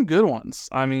good ones.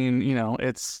 I mean,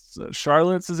 it's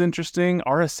Charlotte's is interesting.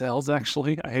 RSL's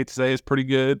actually, I hate to say, is pretty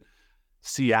good.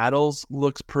 Seattle's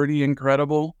looks pretty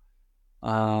incredible.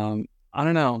 I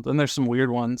don't know. Then there's some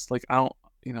weird ones. Like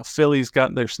Philly's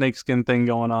got their snakeskin thing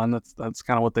going on. That's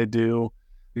kind of what they do.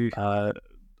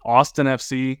 Austin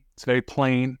FC, it's very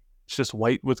plain. It's just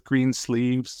white with green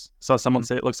sleeves. Saw someone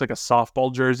say it looks like a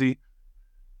softball jersey.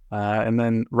 And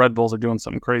then Red Bulls are doing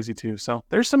something crazy too. So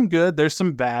there's some good, there's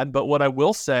some bad. But what I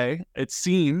will say, it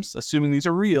seems, assuming these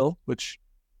are real, which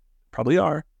probably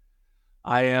are,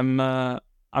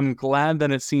 I'm glad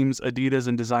that it seems Adidas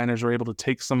and designers are able to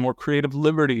take some more creative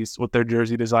liberties with their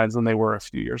jersey designs than they were a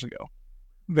few years ago.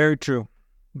 Very true.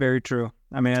 Very true.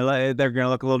 I mean, they're going to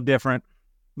look a little different.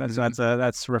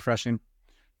 That's refreshing.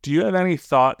 Do you have any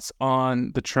thoughts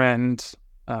on the trend?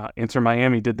 Inter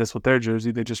Miami did this with their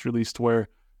jersey. They just released where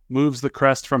moves the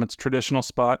crest from its traditional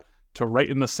spot to right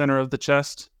in the center of the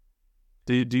chest.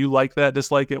 Do you like that?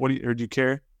 Dislike it? Or do you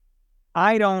care?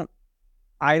 I don't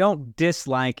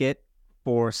dislike it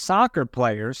for soccer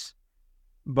players,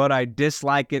 but I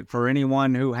dislike it for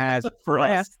anyone who has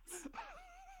breasts.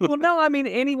 Well, no, I mean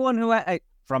anyone who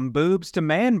from boobs to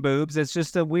man boobs. It's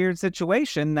just a weird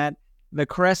situation that the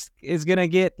crest is gonna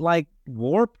get like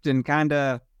warped and kind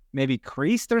of maybe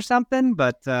creased or something.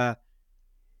 But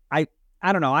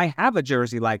I don't know. I have a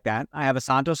jersey like that. I have a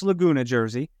Santos Laguna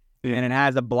jersey, and it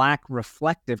has a black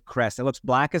reflective crest. It looks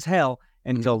black as hell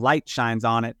until light shines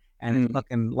on it, and it's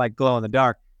looking like glow in the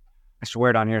dark. I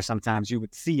swear it on here sometimes you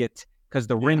would see it because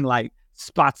the ring light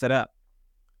spots it up.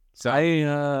 So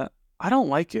I don't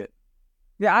like it.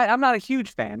 Yeah, I'm not a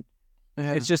huge fan.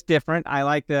 Yeah. It's just different. I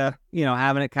like the,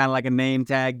 having it kind of like a name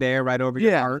tag there right over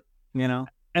your heart,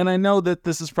 And I know that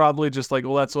this is probably just like,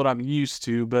 well, that's what I'm used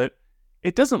to, but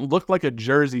it doesn't look like a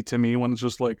jersey to me when it's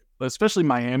just like, especially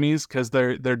Miami's, because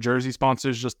their jersey sponsor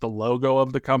is just the logo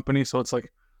of the company. So it's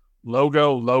like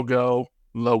logo.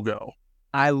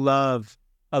 I love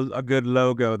a good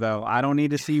logo, though. I don't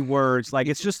need to see words. Like,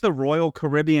 it's just the Royal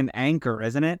Caribbean anchor,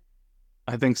 isn't it?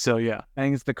 I think so, yeah. I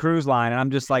think it's the cruise line, and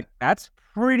I'm just like, that's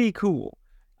pretty cool.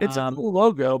 It's a cool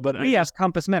logo, but he has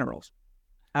Compass Minerals.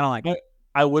 I don't like it.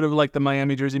 I would have liked the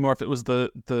Miami jersey more if it was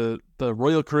the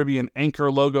Royal Caribbean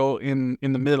anchor logo in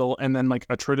the middle, and then like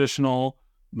a traditional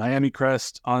Miami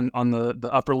crest on the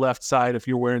upper left side if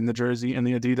you're wearing the jersey, and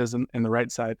the Adidas in the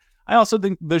right side. I also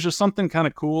think there's just something kind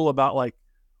of cool about like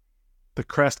the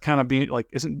crest kind of being like,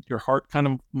 isn't your heart kind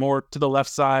of more to the left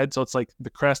side? So it's like the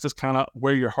crest is kind of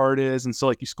where your heart is. And so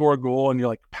like you score a goal and you're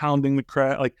like pounding the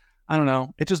crest. Like, I don't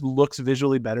know. It just looks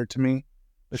visually better to me.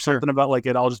 There's something about like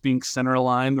it all just being center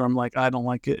aligned where I'm like, I don't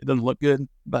like it. It doesn't look good,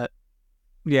 but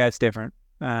yeah, it's different.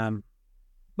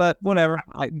 But whatever.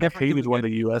 I hated when the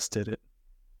U.S. did it.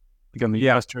 Like on the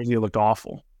U.S. jersey, it looked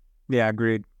awful. Yeah,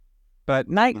 agreed. But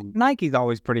Nike's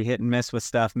always pretty hit and miss with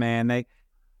stuff, man.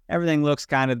 Everything looks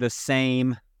kind of the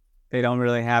same. They don't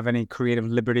really have any creative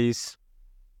liberties.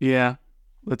 Yeah,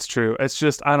 that's true. It's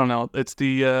just, I don't know. It's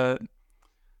the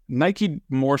Nike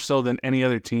more so than any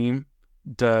other team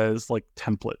does like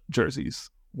template jerseys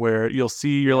where you'll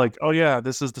see, you're like, oh yeah,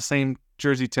 this is the same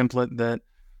jersey template that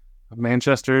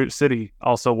Manchester City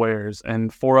also wears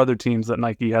and 4 other teams that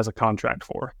Nike has a contract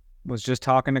for. Was just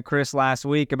talking to Chris last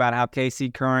week about how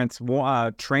KC Current's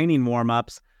training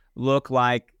warm-ups look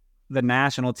like the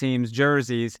national team's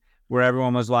jerseys, where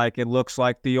everyone was like, it looks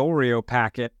like the Oreo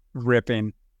packet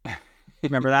ripping.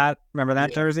 Remember that? Remember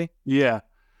that jersey? Yeah.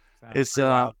 It's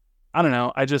I don't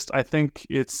know. I think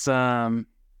it's it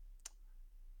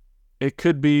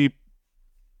could be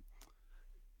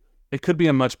it could be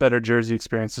a much better jersey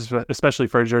experience, especially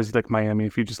for a jersey like Miami,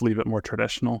 if you just leave it more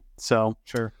traditional. So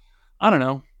Sure. I don't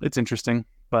know. It's interesting,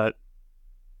 but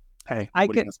hey, I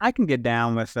can get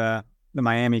down with the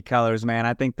Miami colors, man.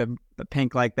 I think the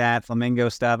pink like that, flamingo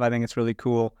stuff, I think it's really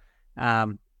cool.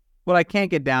 What I can't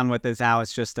get down with is how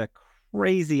it's just a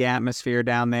crazy atmosphere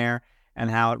down there and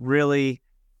how it really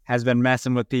has been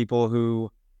messing with people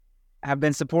who have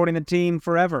been supporting the team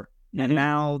forever. Mm-hmm. And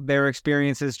now their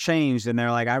experience has changed and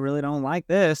they're like, I really don't like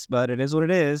this, but it is what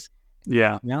it is.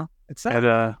 Yeah. It's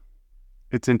sad.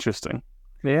 It's interesting.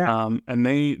 Yeah. And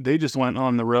they just went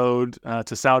on the road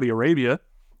to Saudi Arabia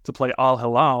to play Al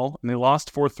Hilal, and they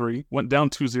lost 4-3, went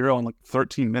down 2-0 in like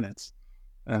 13 minutes.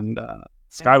 And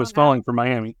sky was falling for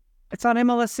Miami. It's on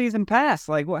MLS Season Pass.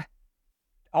 Like, what?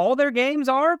 All their games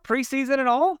are preseason and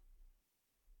all?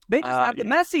 They just have the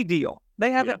Messi deal.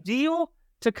 They have a deal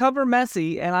to cover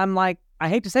Messi, and I'm like, I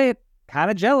hate to say it, kind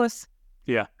of jealous.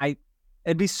 Yeah.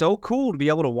 It'd be so cool to be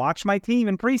able to watch my team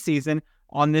in preseason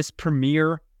on this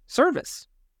premier service.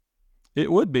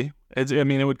 It would be.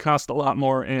 It would cost a lot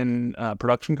more in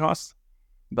production costs,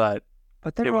 but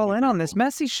they're all in on this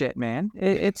Messi shit, man.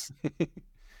 It's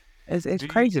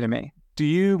crazy to me.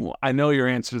 I know your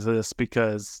answer to this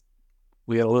because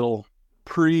we had a little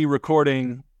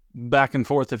pre-recording back and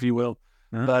forth, if you will,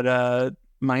 but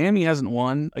Miami hasn't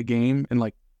won a game in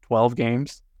like 12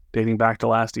 games dating back to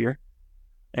last year,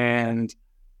 and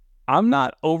I'm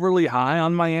not overly high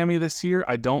on Miami this year.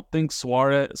 I don't think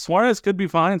Suarez could be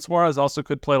fine. Suarez also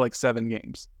could play like 7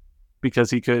 games because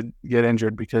he could get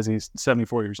injured because he's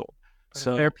 74 years old.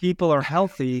 So if their people are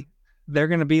healthy, they're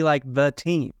going to be like the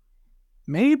team.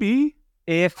 Maybe.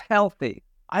 If healthy.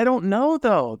 I don't know,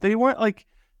 though. They weren't like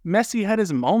Messi had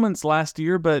his moments last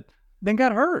year, but then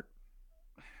got hurt.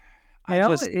 He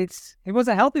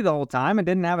wasn't healthy the whole time and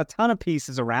didn't have a ton of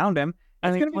pieces around him.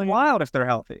 It's going to be wild if they're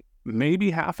healthy. Maybe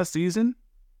half a season.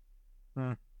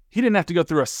 He didn't have to go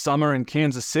through a summer in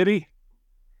Kansas City.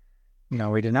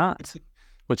 No, he did not.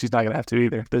 Which he's not going to have to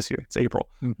either this year. It's April.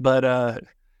 But,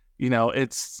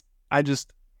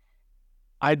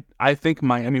 I think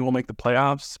Miami will make the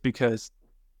playoffs because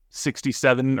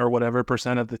 67 or whatever %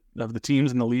 of the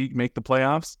teams in the league make the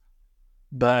playoffs.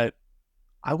 But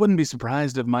I wouldn't be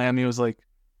surprised if Miami was like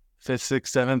 5th,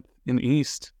 6th, 7th in the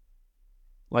East.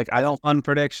 Like, fun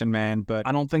prediction, man, but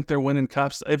I don't think they're winning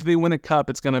cups. If they win a cup,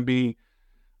 it's going to be,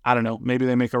 I don't know, maybe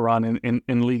they make a run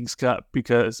in League's Cup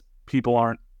because people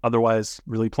aren't otherwise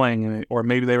really playing in it. Or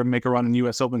maybe they would make a run in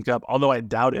U.S. Open Cup, although I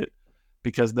doubt it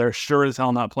because they're sure as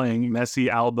hell not playing Messi,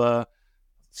 Alba,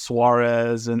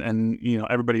 Suarez, and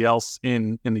everybody else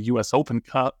in the U.S. Open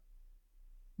Cup.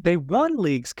 They won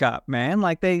League's Cup, man.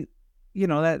 Like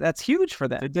that's huge for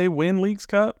them. Did they win League's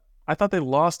Cup? I thought they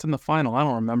lost in the final. I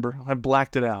don't remember. I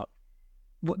blacked it out.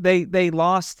 They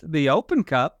lost the Open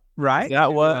Cup, right? Is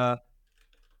that what?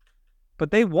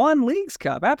 But they won League's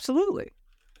Cup, absolutely.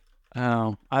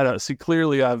 Oh, I don't see.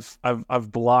 Clearly, I've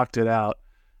blocked it out.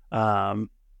 I'm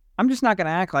just not going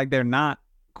to act like they're not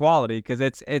quality because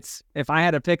it's. If I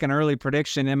had to pick an early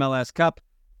prediction MLS Cup,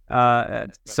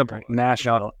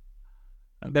 national,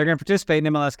 they're going to participate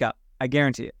in MLS Cup. I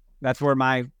guarantee it. That's where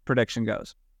my prediction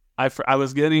goes. I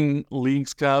was getting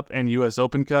League's Cup and U.S.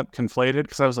 Open Cup conflated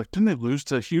because I was like, didn't they lose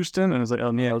to Houston? And I was like,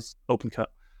 oh, no, it was Open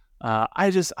Cup.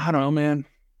 I don't know, man.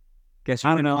 Guess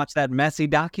you didn't watch that Messi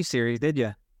docuseries, did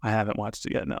you? I haven't watched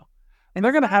it yet, no. And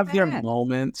they're going to have their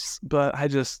moments, but I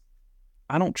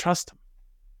don't trust them.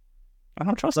 I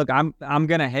don't trust them. I'm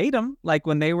going to hate them. Like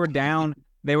when they were down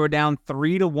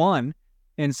 3-1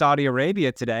 in Saudi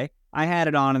Arabia today. I had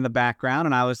it on in the background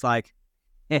and I was like,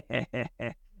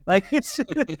 like it's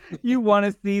you want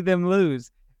to see them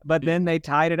lose, but then they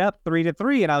tied it up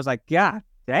 3-3, and I was like, God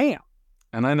damn!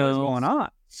 And I know what's going on.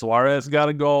 Suarez got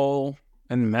a goal,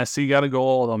 and Messi got a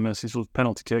goal, although Messi's was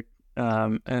penalty kick.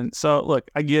 And so look,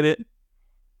 I get it,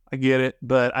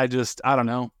 but I don't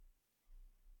know.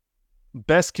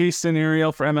 Best case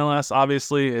scenario for MLS,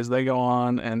 obviously, is they go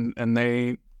on and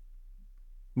they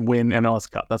win MLS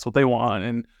Cup. That's what they want.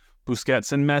 And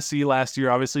Busquets and Messi last year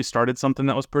obviously started something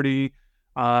that was pretty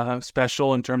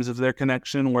special in terms of their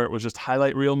connection, where it was just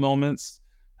highlight reel moments.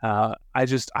 I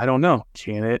don't know.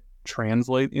 Can it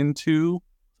translate into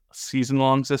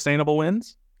season-long sustainable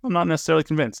wins? I'm not necessarily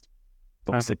convinced.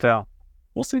 But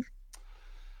we'll see.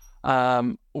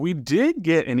 We did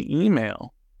get an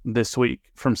email this week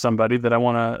from somebody that I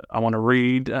want to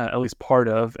read at least part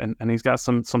of, and he's got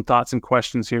some thoughts and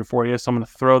questions here for you. So I'm going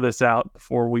to throw this out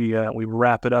before we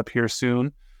wrap it up here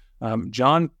soon.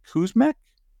 John Kuzmech.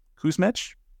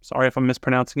 Sorry if I'm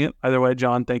mispronouncing it. Either way,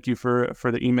 John, thank you for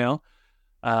the email.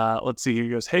 Let's see here. He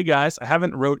goes, hey guys, I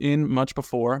haven't wrote in much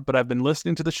before, but I've been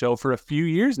listening to the show for a few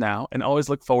years now and always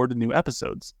look forward to new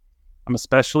episodes. I'm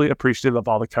especially appreciative of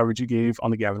all the coverage you gave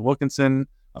on the Gavin Wilkinson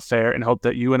affair and hope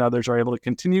that you and others are able to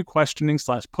continue questioning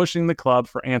 / pushing the club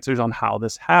for answers on how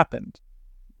this happened.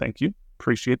 Thank you.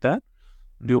 Appreciate that.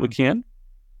 Do what we can.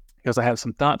 Because I have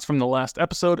some thoughts from the last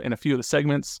episode and a few of the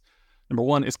segments. Number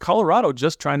one, is Colorado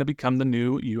just trying to become the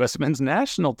new U.S. men's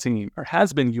national team, or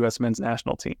has been U.S. men's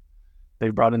national team?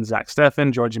 They've brought in Zach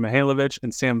Steffen, Georgi Mihailovic,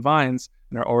 and Sam Vines,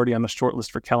 and are already on the short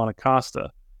list for Kellyn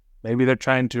Acosta. Maybe they're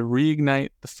trying to reignite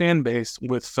the fan base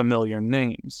with familiar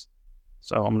names.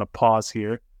 So I'm going to pause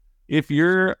here. If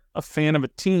you're a fan of a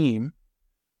team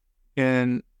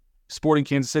in Sporting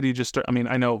Kansas City,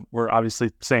 I know we're obviously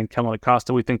saying Kellyn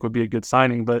Acosta we think would be a good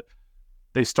signing, but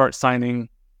they start signing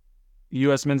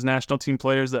U.S. men's national team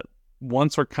players that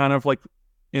once were kind of like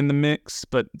in the mix,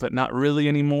 but not really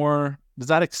anymore. Does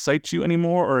that excite you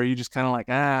anymore, or are you just kind of like,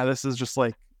 this is just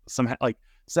like like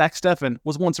Zach Steffen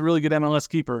was once a really good MLS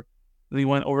keeper, then he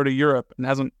went over to Europe and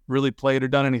hasn't really played or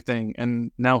done anything, and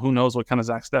now who knows what kind of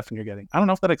Zach Steffen you're getting? I don't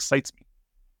know if that excites me.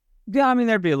 Yeah, I mean,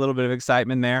 there'd be a little bit of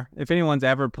excitement there. If anyone's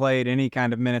ever played any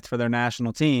kind of minutes for their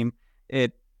national team,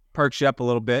 it perks you up a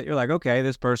little bit. You're like, okay,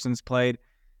 this person's played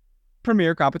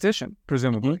premier competition,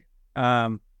 presumably.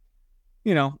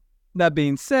 Mm-hmm. That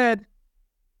being said,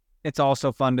 it's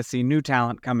also fun to see new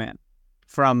talent come in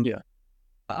from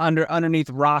underneath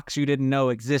rocks you didn't know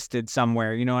existed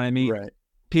somewhere. You know what I mean? Right.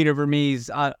 Peter Vermees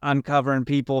uncovering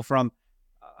people from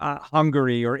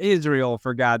Hungary or Israel,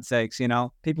 for God's sakes,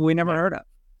 people we never heard of.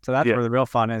 So that's where the real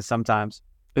fun is sometimes.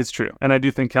 It's true. And I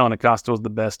do think Kellyn Acosta was the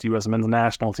best U.S. men's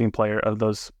national team player of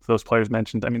those players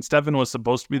mentioned. I mean, Steffen was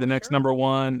supposed to be the next number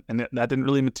one, and that didn't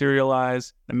really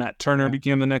materialize. And Matt Turner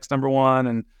became the next number one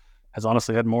and has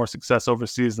honestly had more success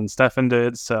overseas than Steffen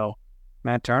did. So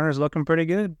Matt Turner's looking pretty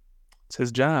good. It's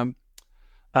his job.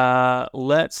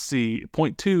 Let's see.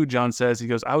 Point 2, John says, he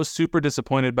goes, I was super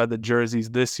disappointed by the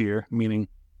jerseys this year, meaning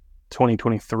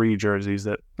 2023 jerseys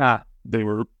that they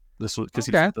were. This was because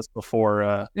he said this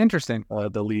before. Interesting.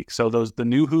 The leak. So the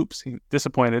new hoops, he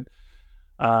disappointed.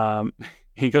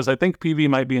 He goes, I think PV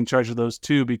might be in charge of those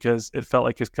too because it felt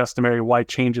like his customary why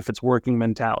change if it's working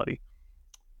mentality.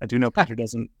 I do know Peter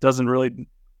doesn't really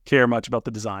care much about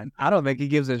the design. I don't think he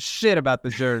gives a shit about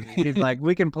the jersey. He's like,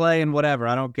 we can play in whatever.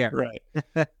 I don't care. Right.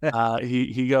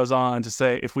 He goes on to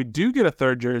say, if we do get a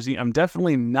third jersey, I'm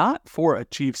definitely not for a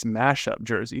Chiefs mashup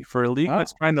jersey. For a league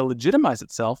that's trying to legitimize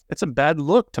itself, it's a bad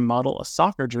look to model a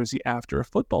soccer jersey after a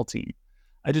football team.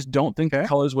 I just don't think the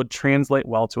colors would translate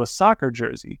well to a soccer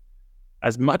jersey.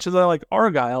 As much as I like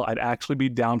Argyle, I'd actually be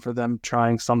down for them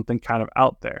trying something kind of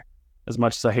out there. As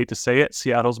much as I hate to say it,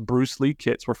 Seattle's Bruce Lee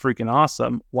kits were freaking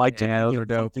awesome. Why can't you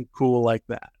do something cool like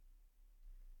that?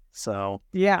 So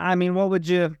yeah, I mean, what would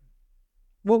you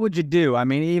do? I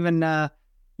mean, even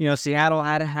Seattle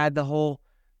had the whole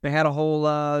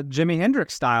Jimi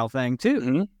Hendrix style thing too.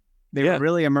 Mm-hmm. They were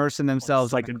really immersing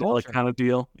themselves like in a culture. kind of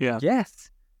deal. Yeah.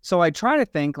 Yes. So I try to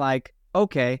think like,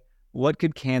 okay, what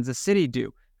could Kansas City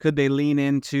do? Could they lean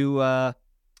into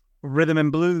rhythm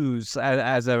and blues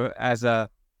as a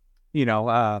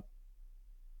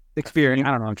experience?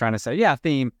 I don't know what I'm trying to say. Yeah,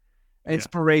 theme.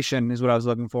 Inspiration is what I was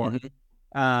looking for.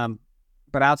 Mm-hmm.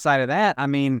 But outside of that, I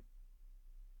mean,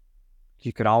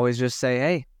 you could always just say,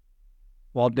 hey,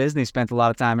 Walt Disney spent a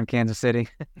lot of time in Kansas City.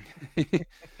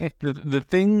 The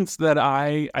things that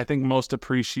I think most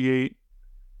appreciate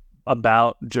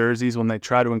about jerseys when they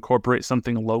try to incorporate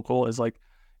something local is like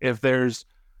if there's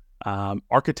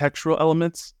architectural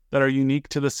elements that are unique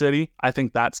to the city. I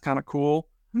think that's kind of cool.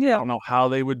 Yeah. I don't know how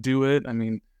they would do it. I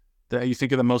mean, you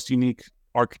think of the most unique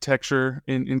architecture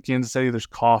in Kansas City. There's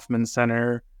Kauffman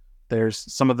Center. There's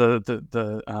some of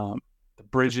the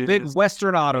bridges. Big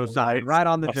Western Auto sign right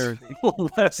on the jersey.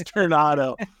 Western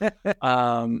Auto.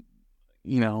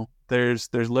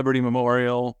 There's Liberty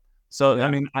Memorial. So,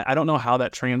 I mean, I don't know how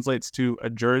that translates to a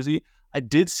jersey. I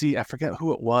did see, I forget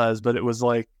who it was, but it was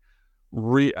like,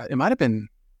 it might have been,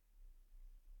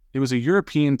 it was a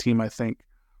European team, I think,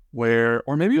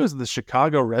 or maybe it was the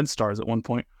Chicago Red Stars at one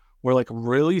point, where like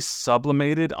really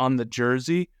sublimated on the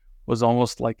jersey was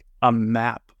almost like a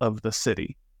map of the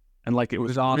city. And like it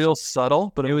was awesome. Real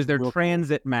subtle, but it was their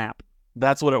transit map.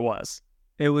 That's what it was.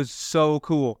 It was so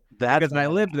cool. Because I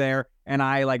lived there and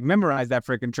I like memorized that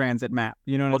freaking transit map.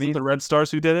 You know what I mean? Was it the Red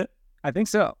Stars who did it? I think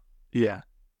so. Yeah.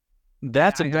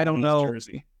 That's I don't know.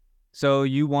 Jersey. So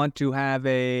you want to have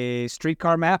a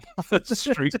streetcar map?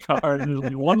 Streetcar.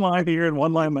 There's one line here and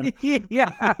one line there.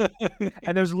 Yeah.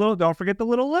 And there's don't forget the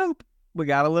little loop. We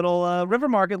got a little River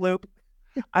Market loop.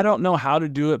 I don't know how to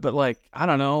do it, but like, I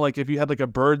don't know, like if you had like a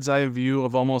bird's eye view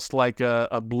of almost like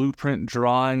a blueprint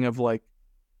drawing of like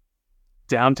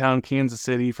downtown Kansas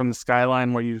City from the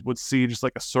skyline where you would see just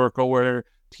like a circle where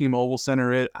T-Mobile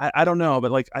Center is. I don't know,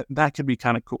 but like that could be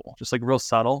kind of cool. Just like real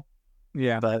subtle.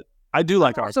 Yeah. But I do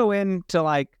like I'm art. also into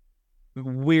like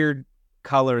weird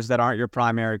colors that aren't your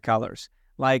primary colors.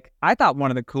 Like I thought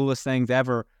one of the coolest things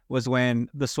ever was when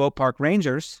the Swope Park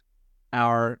Rangers,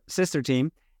 our sister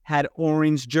team, had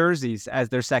orange jerseys as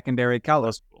their secondary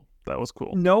color. That was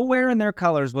cool. Nowhere in their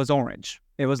colors was orange.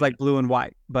 It was like blue and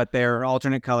white, but their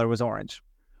alternate color was orange.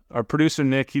 Our producer,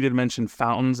 Nick, he did mention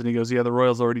fountains, and he goes, yeah, the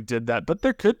Royals already did that. But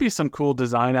there could be some cool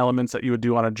design elements that you would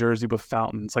do on a jersey with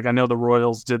fountains. Like I know the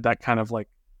Royals did that kind of like,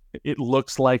 it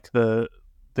looks like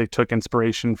they took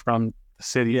inspiration from the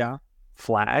city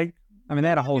flag. I mean, they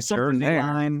had a whole jersey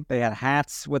line. They had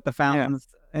hats with the fountains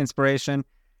inspiration.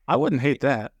 I wouldn't hate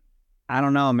that. I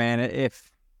don't know, man.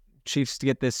 If Chiefs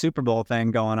get this Super Bowl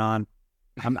thing going on,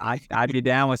 I'd be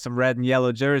down with some red and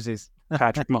yellow jerseys.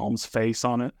 Patrick Mahomes' face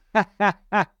on it.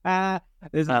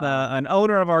 This is an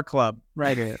owner of our club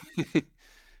right here.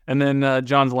 And then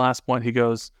John's last point, he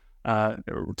goes,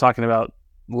 we're talking about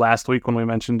last week when we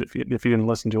mentioned, if you didn't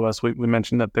listen to us, we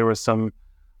mentioned that there was some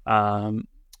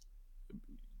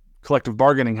collective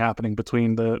bargaining happening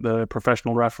between the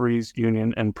professional referees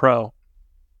union and pro.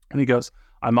 And he goes,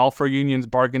 I'm all for unions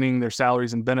bargaining their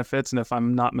salaries and benefits, and if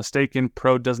I'm not mistaken,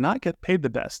 pro does not get paid the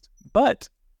best. But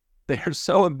they are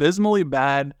so abysmally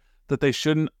bad that they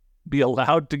shouldn't be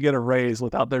allowed to get a raise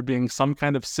without there being some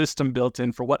kind of system built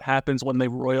in for what happens when they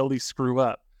royally screw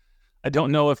up. I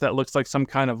don't know if that looks like some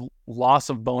kind of loss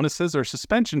of bonuses or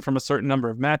suspension from a certain number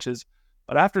of matches,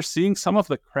 but after seeing some of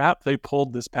the crap they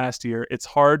pulled this past year, it's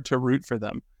hard to root for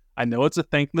them. I know it's a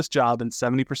thankless job, and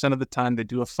 70% of the time they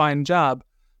do a fine job,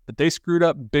 but they screwed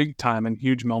up big time in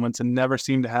huge moments and never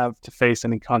seem to have to face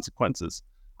any consequences.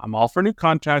 I'm all for new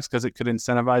contracts because it could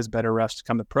incentivize better refs to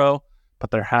come to pro,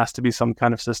 but there has to be some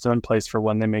kind of system in place for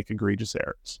when they make egregious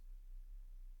errors.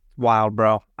 Wild,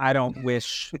 bro. I don't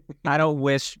wish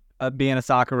being a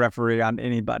soccer referee on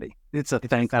anybody. It's a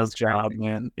thankless job,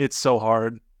 man. It's so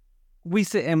hard. We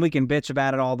sit and we can bitch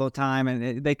about it all the time,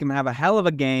 and they can have a hell of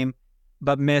a game,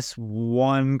 but miss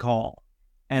one call,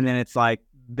 and then it's like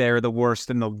they're the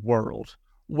worst in the world.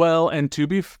 Well, and to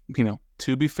be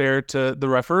fair to the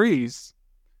referees,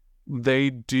 they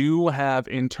do have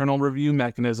internal review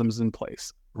mechanisms in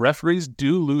place. Referees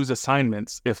do lose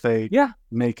assignments if they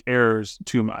make errors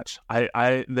too much.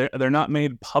 They're not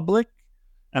made public,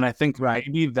 and I think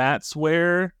maybe that's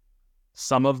where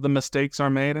some of the mistakes are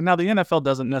made. And now the NFL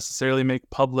doesn't necessarily make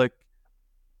public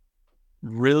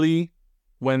really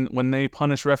when they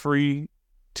punish referee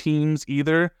teams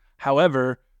either.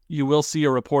 However, you will see a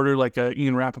reporter like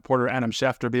Ian Rappaport or Adam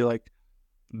Schefter be like,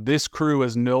 this crew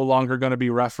is no longer going to be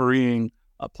refereeing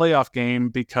a playoff game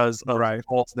because of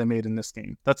faults they made in this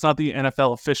game. That's not the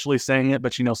NFL officially saying it,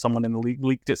 but someone in the league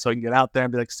leaked it so he can get out there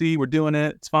and be like, see, we're doing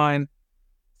it. It's fine.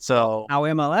 So how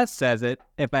MLS says it,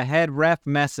 if a head ref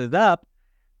messes up,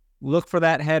 look for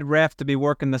that head ref to be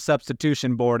working the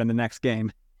substitution board in the next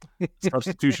game.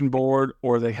 Substitution board,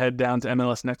 or they head down to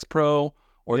MLS Next Pro,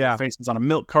 or their faces on a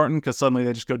milk carton because suddenly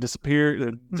they just go disappear.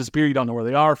 You don't know where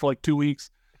they are for like 2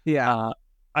 weeks. Yeah.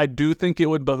 I do think it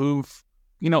would behoove,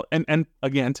 and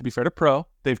again, to be fair to pro,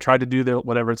 they've tried to do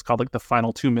whatever it's called, like the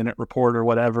final 2-minute report or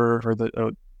whatever, or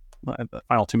the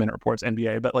final 2-minute reports,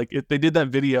 NBA. But like they did that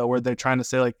video where they're trying to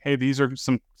say like, hey, these are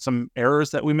some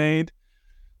errors that we made.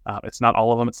 It's not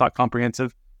all of them. It's not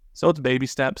comprehensive. So it's baby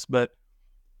steps. But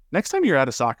next time you're at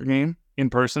a soccer game in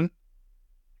person,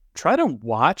 try to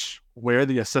watch where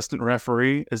the assistant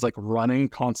referee is like running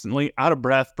constantly, out of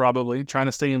breath probably, trying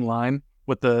to stay in line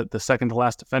with the second to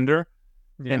last defender,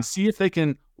 and see if they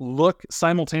can look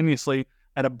simultaneously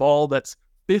at a ball that's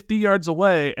 50 yards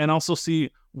away and also see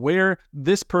where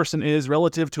this person is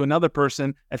relative to another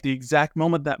person at the exact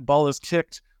moment that ball is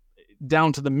kicked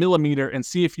down to the millimeter, and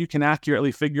see if you can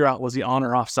accurately figure out was he on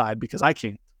or offside, because I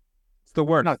can't. It's the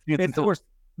worst. It's the worst.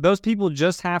 Those people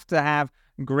just have to have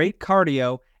great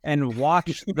cardio and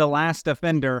watch the last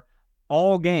defender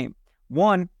all game.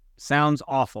 1, sounds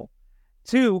awful.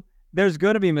 2, there's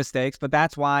going to be mistakes, but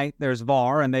that's why there's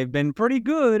VAR, and they've been pretty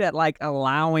good at like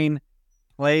allowing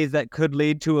plays that could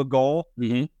lead to a goal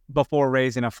before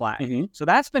raising a flag. So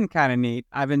that's been kind of neat.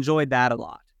 I've enjoyed that a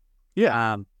lot.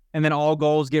 Yeah. And then all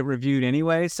goals get reviewed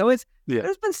anyway. So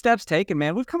there's been steps taken,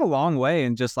 man. We've come a long way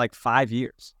in just like 5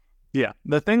 years. Yeah.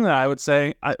 The thing that I would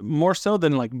say, more so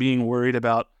than like being worried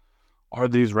about, are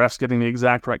these refs getting the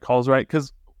exact right calls right?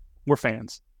 Because we're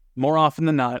fans. More often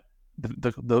than not,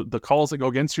 the calls that go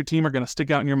against your team are going to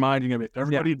stick out in your mind. You're going to be,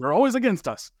 everybody, they're always against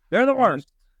us. They're the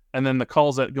worst. And then the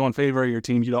calls that go in favor of your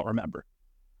team, you don't remember.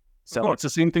 So it's the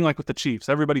same thing like with the Chiefs.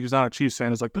 Everybody who's not a Chiefs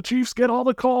fan is like, the Chiefs get all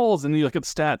the calls. And you look at the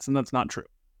stats, and that's not true.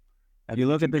 And you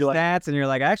look at the stats, and you're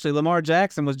like, actually, Lamar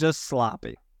Jackson was just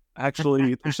sloppy.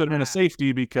 Actually, there should have been a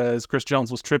safety because Chris Jones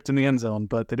was tripped in the end zone,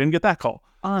 but they didn't get that call.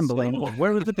 Unbelievable. So,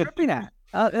 where was the tripping at?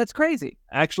 That's crazy.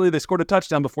 Actually, they scored a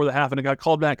touchdown before the half, and it got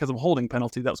called back because of a holding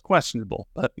penalty that was questionable.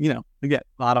 But, again.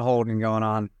 A lot of holding going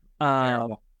on.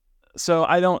 So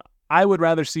I would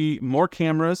rather see more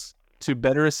cameras to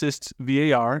better assist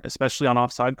VAR, especially on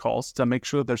offside calls, to make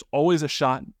sure that there's always a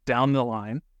shot down the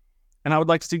line. And I would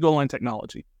like to see goal line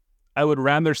technology. I would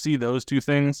rather see those two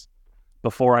things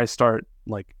before I start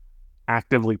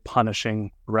actively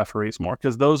punishing referees more,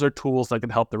 because those are tools that can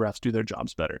help the refs do their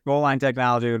jobs better. Goal line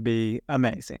technology would be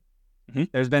amazing. Mm-hmm.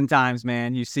 There's been times,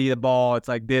 man, you see the ball, it's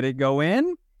like, did it go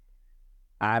in?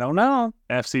 I don't know.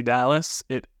 FC Dallas,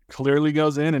 it clearly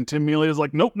goes in, and Tim Mealy is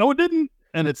like, nope, no, it didn't.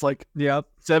 And it's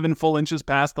 7 full inches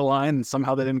past the line, and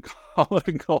somehow they didn't call it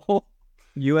a goal.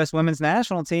 U.S. women's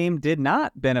national team did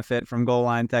not benefit from goal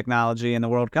line technology in the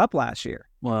World Cup last year.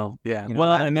 Well, yeah.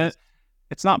 And then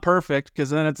it's not perfect, because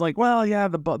then it's like, well, yeah,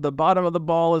 the bottom of the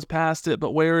ball is past it,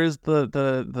 but where is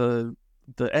the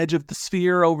edge of the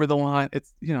sphere over the line?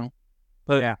 It's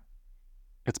but yeah,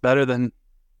 it's better than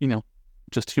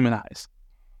just human eyes.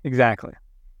 Exactly.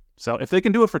 So if they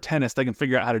can do it for tennis, they can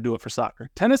figure out how to do it for soccer.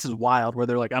 Tennis is wild, where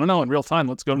they're like, I don't know, in real time,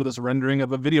 let's go to this rendering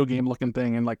of a video game looking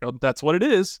thing, and that's what it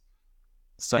is.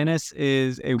 So, tennis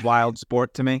is a wild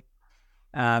sport to me.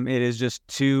 It is just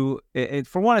too.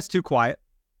 For one, it's too quiet.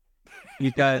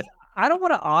 Because I don't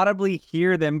want to audibly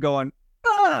hear them going,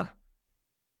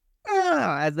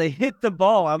 as they hit the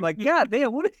ball. I'm like, God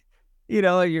damn, what?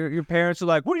 Your parents are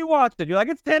like, what are you watching? You're like,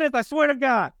 it's tennis, I swear to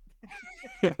God.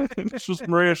 It's just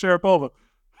Maria Sharapova.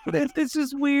 It's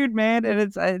just weird, man.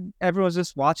 And everyone's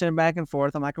just watching it back and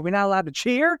forth. I'm like, are we not allowed to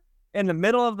cheer in the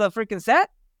middle of the freaking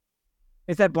set?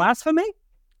 Is that blasphemy?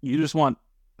 You just want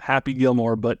Happy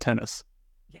Gilmore, but tennis.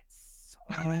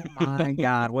 Oh my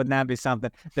God, wouldn't that be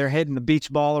something? They're hitting the beach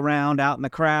ball around out in the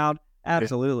crowd.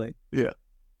 Absolutely. Yeah.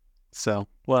 So,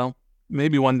 well,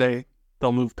 maybe one day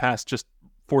they'll move past just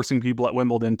forcing people at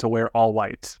Wimbledon to wear all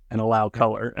white and allow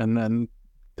color, and then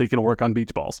they can work on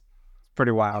beach balls.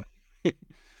 Pretty wild.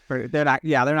 They're not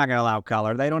going to allow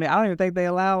color. I don't even think they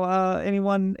allow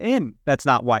anyone in that's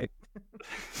not white.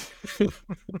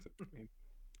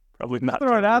 Probably not.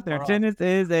 Throw it out there. Tennis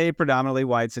is a predominantly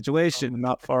white situation. Probably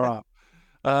not far off.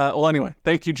 Well, anyway,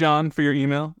 thank you, John, for your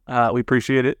email. We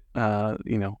appreciate it.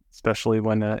 Especially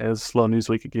when it was slow news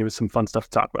week, it gave us some fun stuff to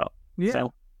talk about. Yeah.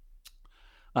 So,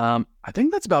 I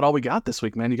think that's about all we got this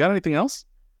week, man. You got anything else?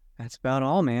 That's about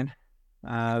all, man.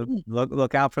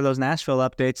 Look out for those Nashville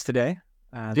updates today.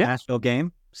 Nashville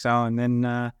game. So, and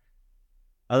then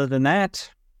other than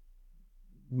that,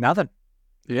 nothing.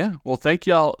 Yeah. Well, thank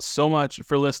y'all so much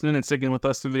for listening and sticking with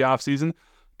us through the off season.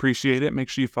 Appreciate it. Make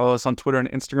sure you follow us on Twitter and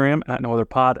Instagram at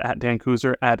NoOtherPod, at Dan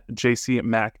Kuzer, at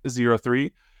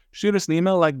JCMac03. Shoot us an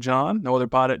email like John,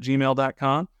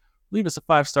 nootherpod@gmail.com. Leave us a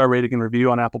 5-star rating and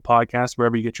review on Apple Podcasts,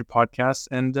 wherever you get your podcasts.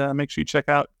 And make sure you check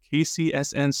out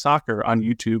KCSN Soccer on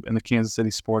YouTube and the Kansas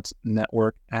City Sports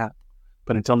Network app.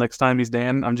 But until next time, he's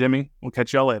Dan. I'm Jimmy. We'll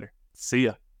catch y'all later. See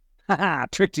ya. Ha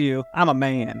tricked you. I'm a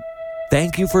man.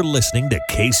 Thank you for listening to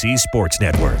KC Sports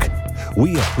Network.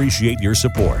 We appreciate your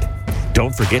support.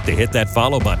 Don't forget to hit that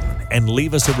follow button and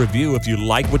leave us a review if you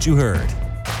like what you heard.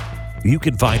 You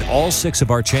can find all 6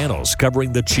 of our channels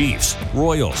covering the Chiefs,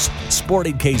 Royals,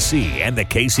 Sporting KC, and the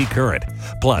KC Current,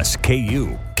 plus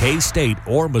KU, K-State,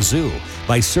 or Mizzou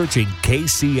by searching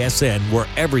KCSN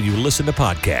wherever you listen to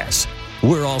podcasts.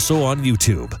 We're also on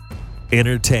YouTube.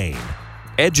 Entertain,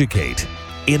 educate,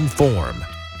 inform.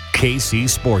 KC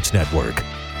Sports Network.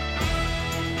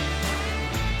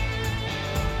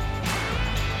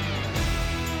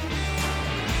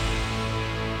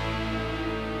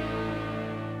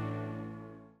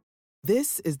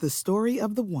 This is the story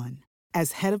of the one.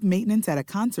 As head of maintenance at a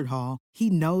concert hall, he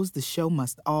knows the show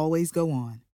must always go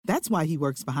on. That's why he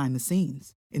works behind the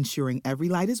scenes, ensuring every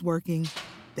light is working,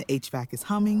 the HVAC is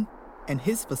humming, and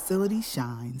his facility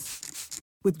shines.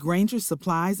 With Grainger's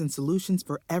supplies and solutions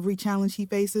for every challenge he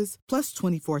faces, plus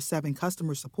 24/7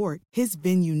 customer support, his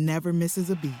venue never misses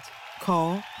a beat.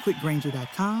 Call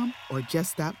quickgrainger.com or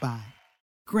just stop by.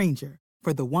 Grainger,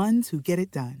 for the ones who get it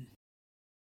done.